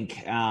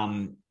think,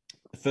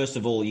 first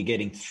of all, you're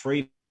getting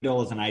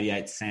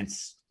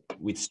 $3.88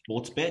 with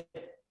Sportsbet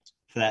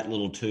for that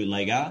little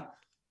two-legger.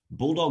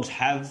 Bulldogs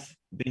have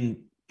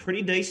been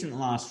pretty decent the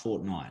last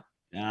fortnight.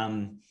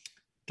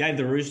 Gave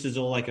the Roosters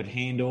all they could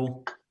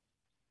handle.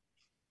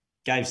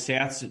 Gave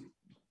Souths,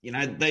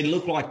 they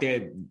look like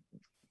they're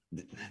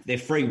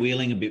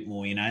freewheeling a bit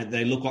more.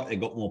 They look like they've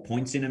got more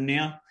points in them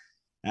now.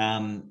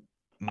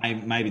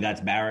 Maybe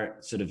that's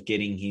Barrett sort of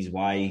getting his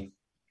way,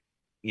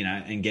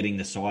 and getting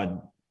the side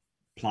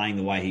playing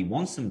the way he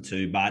wants them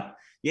to. But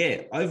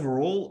yeah,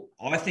 overall,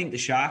 I think the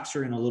Sharks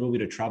are in a little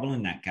bit of trouble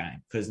in that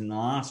game because in the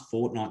last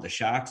fortnight, the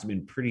Sharks have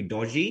been pretty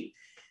dodgy.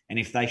 And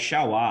if they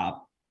show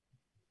up,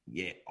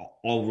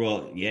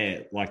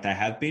 like they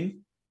have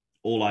been,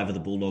 all over the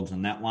Bulldogs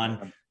on that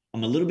one.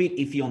 I'm a little bit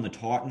iffy on the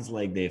Titans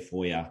leg there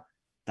for you.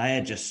 They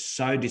are just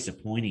so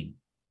disappointing.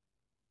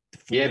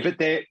 Yeah, but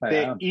they're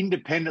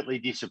independently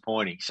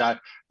disappointing. So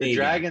the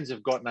Dragons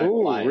have got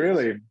no players.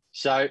 Really?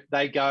 So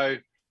they go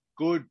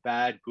good,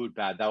 bad, good,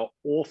 bad. They were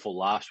awful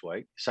last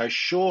week. So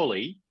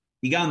surely...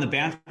 You go on the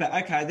bounce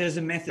back. Okay, there's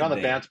a method on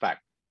the bounce back.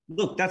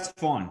 Look, that's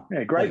fine.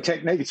 Yeah, great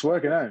technique. It's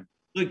working out.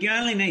 Look, you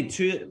only need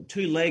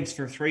two legs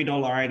for a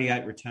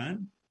 $3.88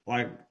 return.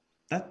 Like,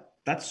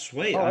 that's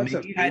sweet. I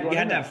mean, you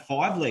had to have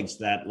 5 legs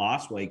to that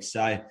last week.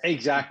 So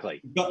exactly.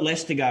 You've got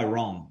less to go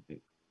wrong.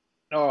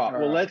 All right.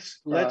 Well,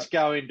 let's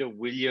go into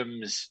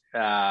Williams'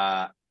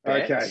 bets.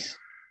 Okay.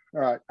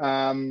 All right.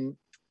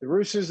 The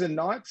Roosters and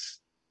Knights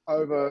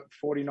over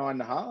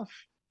 49.5.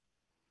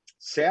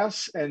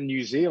 Souths and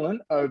New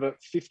Zealand over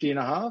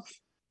 50.5.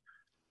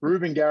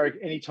 Ruben Garrick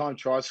anytime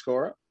try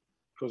scorer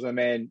because our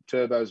man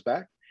Turbo's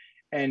back.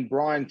 And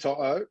Brian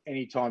To'o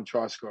anytime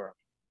try scorer.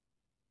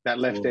 That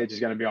left edge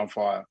is going to be on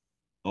fire.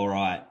 All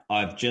right.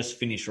 I've just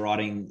finished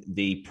writing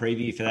the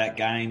preview for that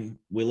game,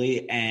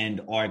 Willie,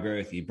 and I agree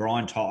with you.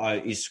 Brian To'o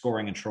is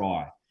scoring a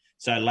try.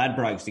 So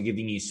Ladbrokes are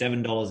giving you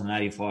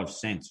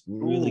 $7.85.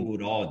 Really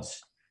good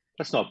odds.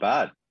 That's not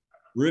bad.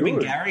 Ruben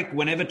Garrick,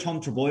 whenever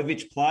Tom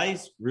Trbojevic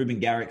plays, Ruben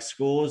Garrick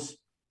scores.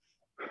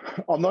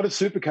 I'm not a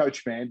super coach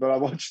fan, but I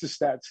watched the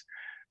stats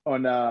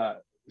on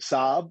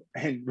Saab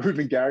and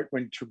Ruben Garrick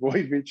when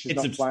Trbojevic is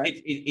not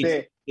playing.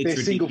 They're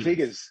single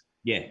figures.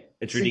 Yeah,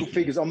 it's single ridiculous.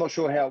 Figures. I'm not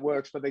sure how it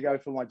works, but they go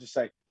from just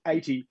say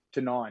 80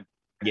 to 9.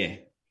 Yeah,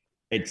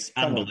 it's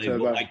Come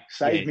unbelievable. On,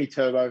 Save me,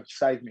 Turbo.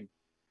 Save me.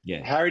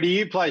 Yeah. Harry, do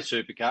you play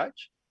Supercoach?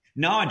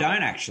 No, I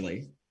don't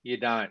actually. You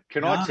don't.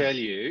 Can I tell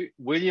you,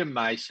 William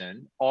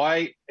Mason,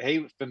 for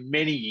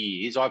many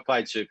years, I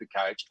played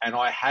Supercoach and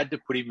I had to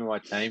put him in my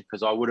team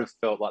because I would have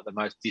felt like the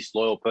most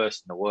disloyal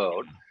person in the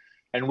world.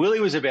 And Willie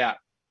was about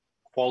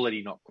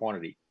quality, not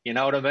quantity. You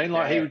know what I mean?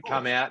 He would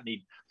come out and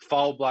he'd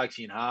fold blokes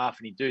in half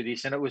and he'd do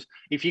this. And it was,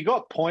 if you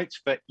got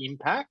points for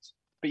impact,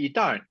 but you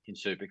don't in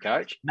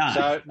Supercoach. No,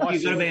 so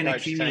you've got to be an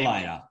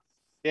accumulator.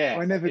 Yeah,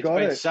 I never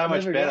got it. So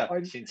much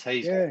better since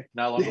he's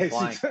no longer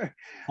playing.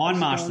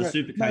 Hindmarsh, the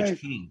Supercoach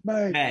king.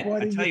 Mate,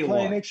 why didn't you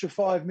play an extra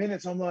 5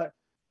 minutes? I'm like,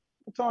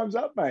 Time's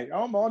up, mate.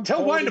 I'm on.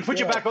 Tell Wayne to put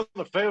you now. back on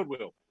the field,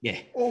 Will. Yeah.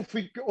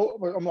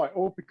 I'm like,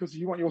 all because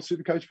you want your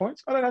super coach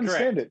points? I don't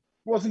understand it.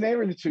 Wasn't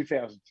there in the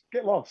 2000s.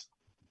 Get lost.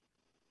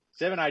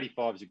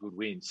 785 is a good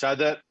win. So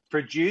the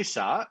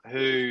producer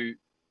who,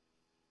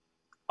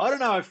 I don't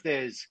know if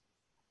there's,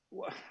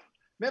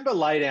 remember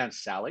Lay Down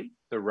Sally,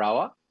 the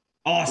rower?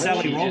 Oh,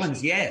 Sally She Robbins,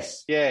 just-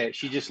 yes. Yeah,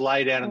 she just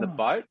lay down in the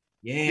boat.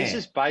 Yeah. This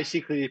is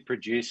basically the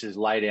producer's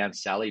Lay Down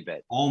Sally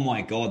bet. Oh,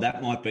 my God.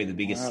 That might be the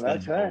biggest Oh,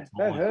 that's thing of all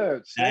that time.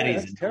 hurts. That Yeah,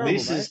 is that's terrible.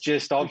 This mate. is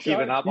just, I've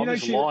given up. I'm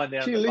just lying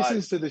down She in the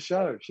listens boat. to the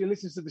show. She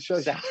listens to the show.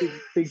 She's a Sally.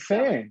 big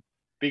fan.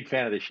 Big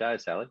fan of the show,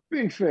 Sally.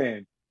 Big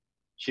fan.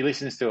 She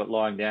listens to it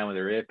lying down with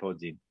her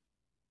AirPods in.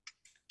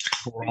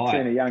 Big Right.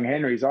 fan of Young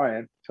Henry's, I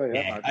am. Tell you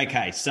Yeah. that much.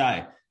 Okay.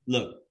 So,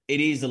 look, it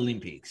is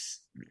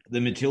Olympics. The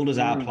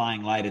Matildas are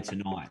playing later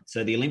tonight.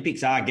 So the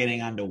Olympics are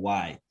getting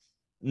underway.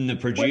 And the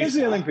producer. When is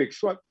the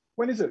Olympics?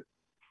 When is it?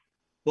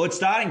 Well, it's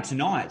starting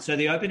tonight. So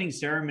the opening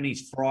ceremony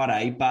is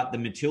Friday, but the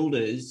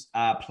Matildas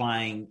are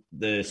playing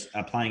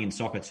in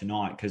soccer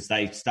tonight because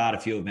they start a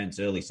few events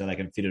early so they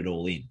can fit it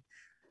all in.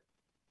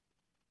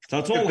 So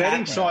it's all The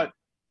betting happening. site,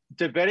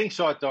 the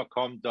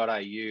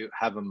bettingsite.com.au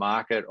have a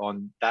market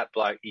on that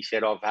bloke. He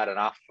said, I've had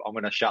enough. I'm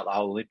going to shut the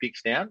whole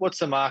Olympics down. What's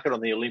the market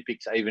on the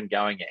Olympics even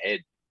going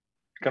ahead?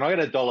 Can I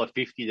get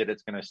 $1.50 that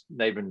it's going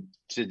to even,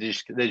 they're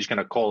just going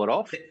to call it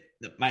off?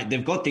 Mate,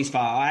 they've got this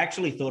far. I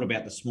actually thought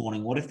about this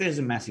morning, what if there's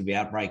a massive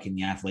outbreak in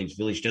the athletes'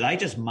 village? Do they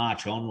just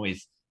march on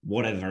with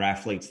whatever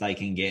athletes they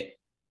can get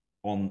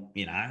on,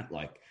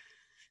 like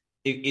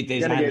if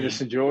there's Going to get only the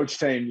St George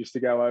team just to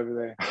go over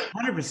there.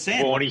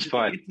 100%. Warnie's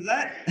phone. Get to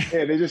that.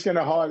 Yeah, they're just going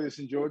to hire the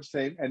St George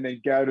team and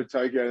then go to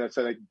Tokyo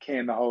so they can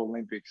can the whole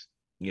Olympics.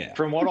 Yeah.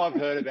 From what I've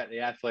heard about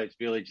the athletes'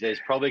 village, there's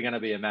probably going to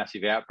be a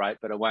massive outbreak,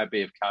 but it won't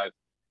be of COVID.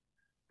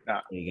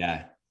 There you go.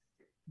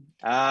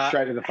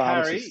 Straight to the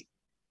pharmacist.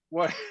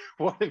 Harry,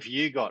 what have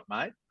you got,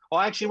 mate? Oh,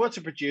 actually, what's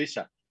a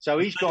producer? So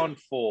he's gone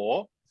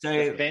for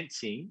the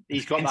fencing.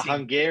 He's got the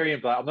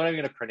Hungarian bloke. I'm not even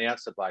going to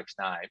pronounce the bloke's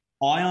name.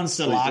 Ion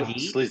Salagi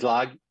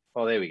Slizlag.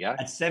 Oh, there we go.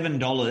 at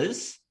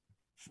 $7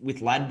 with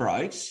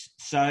Ladbrokes.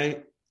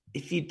 So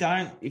if you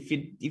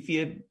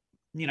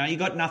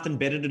got nothing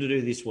better to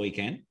do this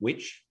weekend,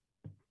 which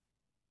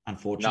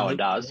unfortunately No one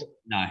does.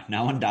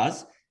 No one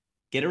does.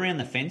 Get around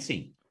the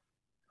fencing.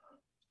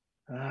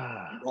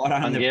 Right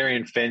on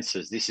Hungarian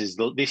fences. This is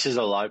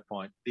a low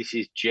point. This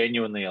is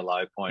genuinely a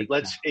low point.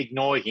 Let's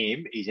ignore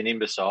him. He's an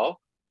imbecile.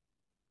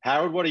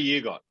 Harold, what do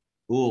you got?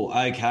 Oh,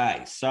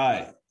 okay.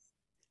 So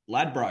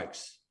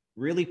Ladbrokes,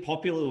 really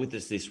popular with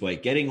us this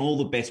week, getting all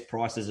the best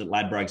prices at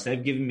Ladbrokes.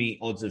 They've given me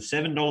odds of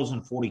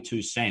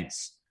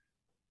 $7.42.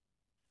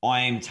 I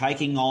am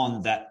taking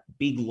on that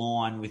big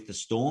line with the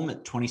Storm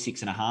at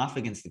 26.5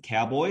 against the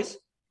Cowboys.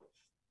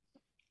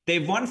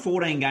 They've won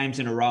 14 games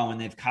in a row and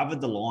they've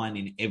covered the line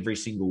in every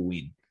single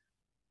win.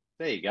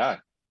 There you go.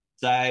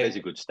 So There's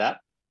a good stat.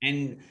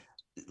 And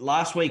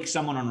last week,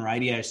 someone on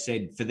radio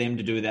said for them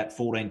to do that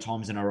 14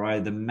 times in a row,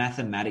 the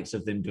mathematics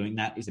of them doing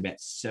that is about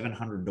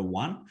 700 to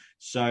 1.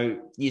 So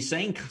you're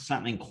seeing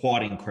something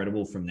quite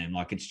incredible from them.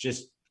 Like, it's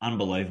just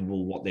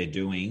unbelievable what they're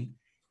doing.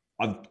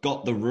 I've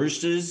got the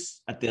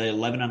Roosters at the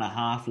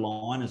 11.5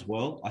 line as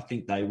well. I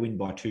think they win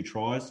by 2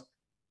 tries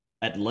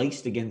at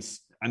least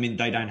against, they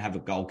don't have a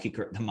goal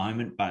kicker at the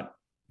moment, but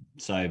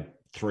so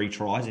 3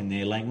 tries in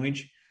their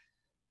language.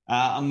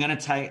 I'm going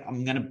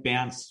to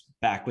bounce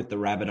back with the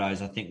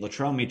Rabbitohs. I think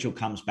Latrell Mitchell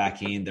comes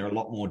back in. They're a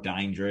lot more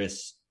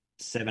dangerous.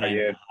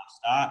 7.5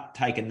 start,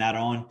 taking that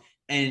on.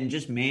 And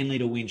just Manly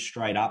to win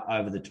straight up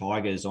over the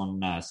Tigers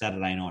on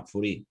Saturday night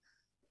footy.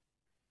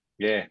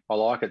 Yeah, I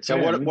like it. So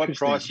what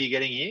price are you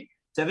getting here?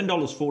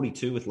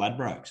 $7.42 with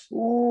Ladbrokes.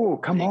 Oh,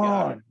 come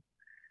on.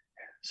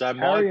 So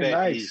my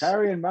bet is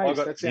Harry and Mace.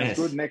 That sounds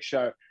good. Next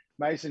show.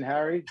 Mason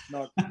Harry,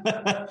 not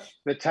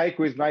the take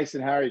with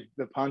Mason Harry,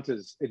 the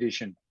punters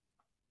edition.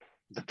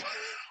 The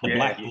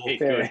Black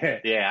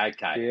Book. Yeah,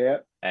 okay.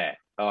 Yeah.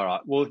 All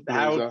right. Well,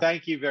 Harold,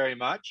 thank you very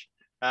much.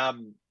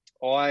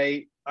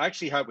 I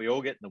actually hope we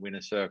all get in the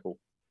winner's circle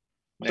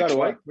next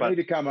week. We need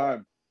to come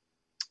home.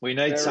 We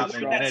need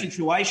something. In that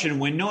situation,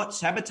 we're not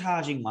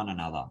sabotaging one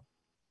another.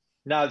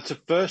 No, it's the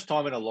first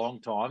time in a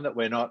long time that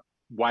we're not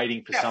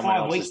waiting for someone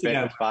else's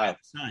bet to fail.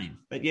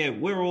 But yeah,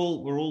 we're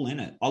all in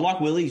it. I like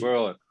Willie's.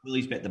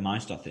 Willie's bet the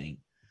most, I think.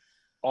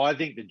 I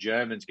think the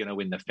German's going to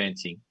win the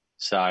fencing.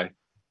 So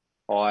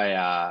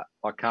I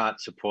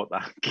can't support the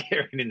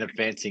Hungarian in the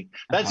fencing.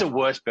 That's the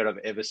worst bet I've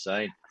ever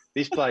seen.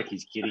 This bloke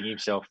is kidding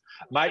himself.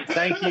 Mate,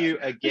 thank you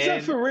again. Is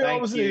that for real? I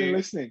wasn't even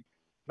listening.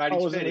 Mate,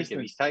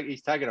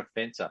 he's taken a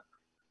fencer.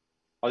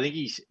 I think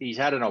he's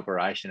had an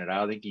operation.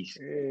 I think he's.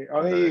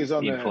 I think he's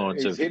on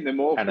influence he's hitting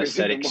them all.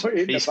 Anaesthetics.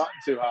 Hitting the button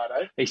too hard,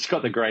 eh? He's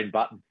got the green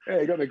button.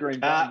 Yeah, he got the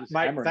green button.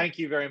 Mate, thank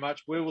you very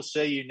much. We will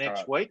see you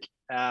next week.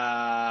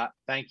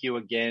 Thank you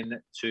again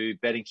to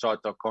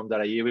bettingsite.com.au.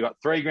 We've got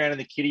 $3,000 in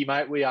the kitty,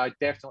 mate. We are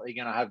definitely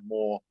going to have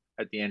more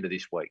at the end of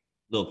this week.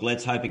 Look,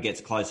 let's hope it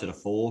gets closer to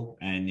 4.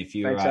 And if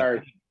you're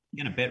going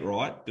to bet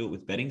right, do it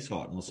with Betting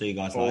Site. And we'll see you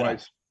guys later.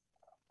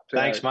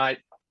 Thanks, mate.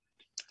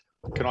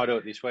 Can I do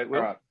it this week, Will?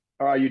 All right.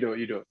 All right, you do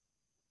it.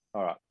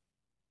 All right.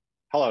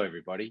 Hello,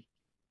 everybody.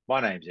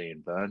 My name's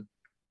Ian Byrne.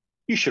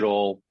 You should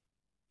all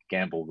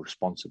gamble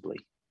responsibly.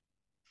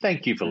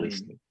 Thank you for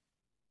listening.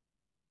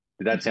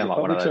 Did that sound like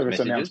one of those service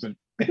messages? announcement?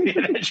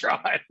 Yeah, that's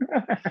right.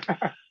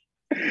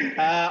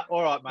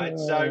 All right, mate.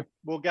 So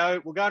we'll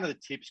go into the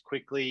tips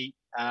quickly.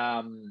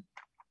 I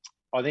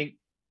think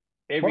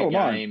every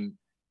game.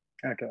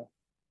 Okay.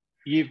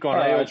 You've gone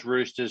All Eels,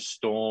 Roosters,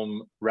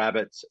 Storm,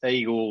 Rabbits,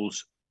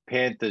 Eagles,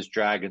 Panthers,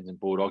 Dragons, and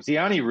Bulldogs. The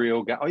only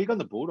real game. Oh, you got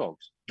the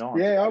Bulldogs. Nice.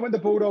 Yeah, I went the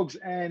Bulldogs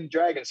and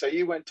Dragons. So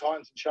you went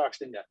Titans and Sharks,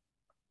 didn't you?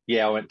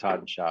 Yeah, I went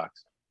Titans,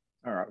 Sharks.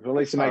 All right. Well, at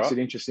least it makes it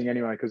interesting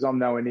anyway, because I'm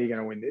nowhere near going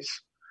to win this.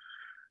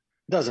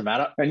 Doesn't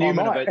matter. And you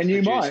might. And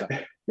you might.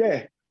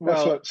 Yeah.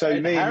 Well,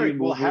 Harry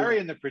Harry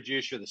and the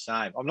producer are the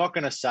same. I'm not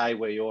going to say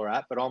where you're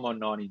at, but I'm on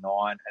 99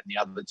 and the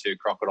other two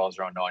crocodiles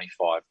are on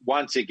 95.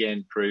 Once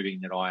again,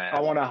 proving that I am.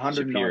 I want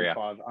 195, superior.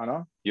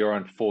 Anna. You're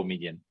on 4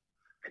 million.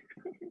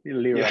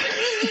 Lira.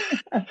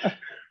 Yeah.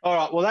 All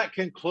right. Well, that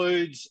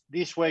concludes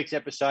this week's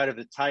episode of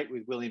The Tate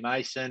with Willie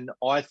Mason.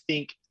 I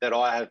think that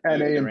I have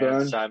moved Ian around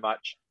Byrne. so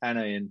much. And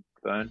Ian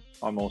Byrne.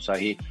 I'm also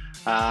here.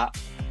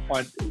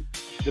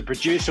 The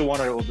producer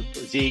wanted, or the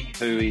Zig,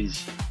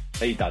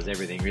 he does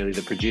everything really,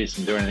 the producer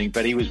and do anything,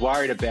 but he was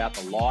worried about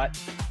the light.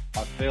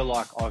 I feel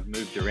like I've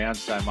moved around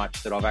so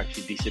much that I've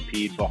actually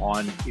disappeared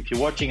behind. If you're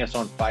watching us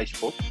on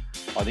Facebook,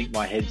 I think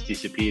my head's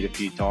disappeared a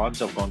few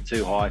times. I've gone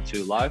too high,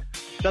 too low.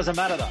 Doesn't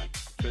matter though,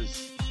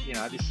 because,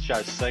 this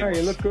show's seamless.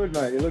 Hey, you look good,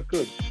 mate. You look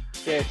good.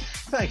 Yeah,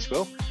 thanks,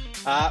 Will.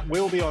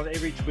 We'll be on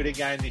every Twitter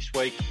game this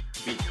week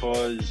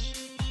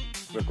because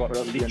we've got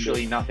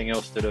literally nothing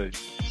else to do.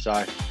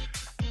 So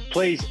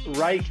please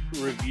rate,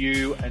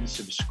 review, and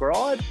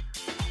subscribe.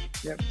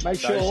 Yep. Make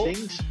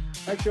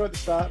sure at the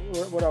start,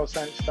 what I was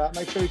saying at the start,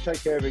 make sure you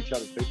take care of each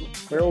other, people.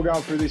 We're all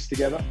going through this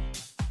together,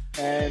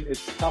 and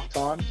it's tough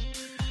times,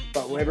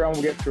 but everyone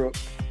will get through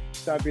it.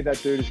 Just don't be that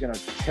dude who's going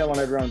to tell on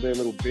everyone and be a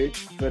little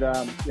bitch. But,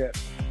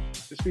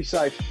 just be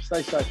safe.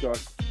 Stay safe,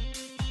 guys.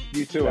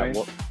 You too, Ian.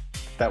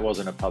 That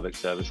wasn't a public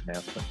service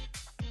announcement.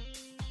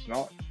 It's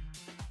not.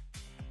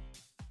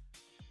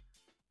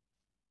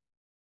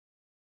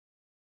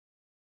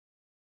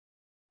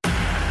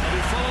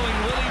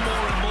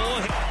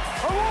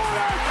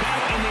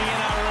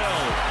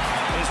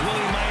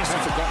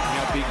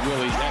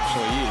 Willie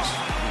actually is.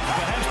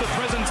 Perhaps the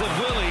presence of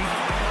Willie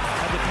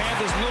had the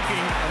Panthers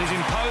looking at his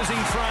imposing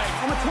frame.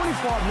 I'm a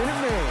 25-minute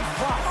man.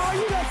 Oh,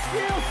 you got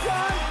skill,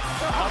 son.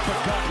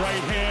 Uppercut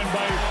right hand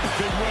by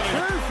Big Willie.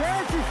 Too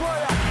fancy for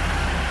you.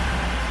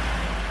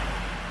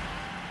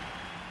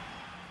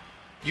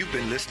 You've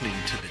been listening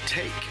to The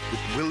Take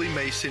with Willie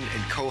Mason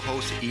and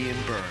co-host Ian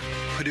Byrne.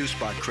 Produced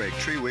by Craig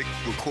Trewick,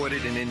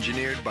 recorded and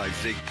engineered by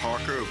Zig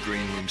Parker of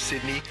Green Room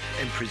Sydney,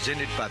 and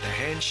presented by the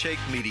Handshake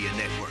Media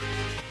Network.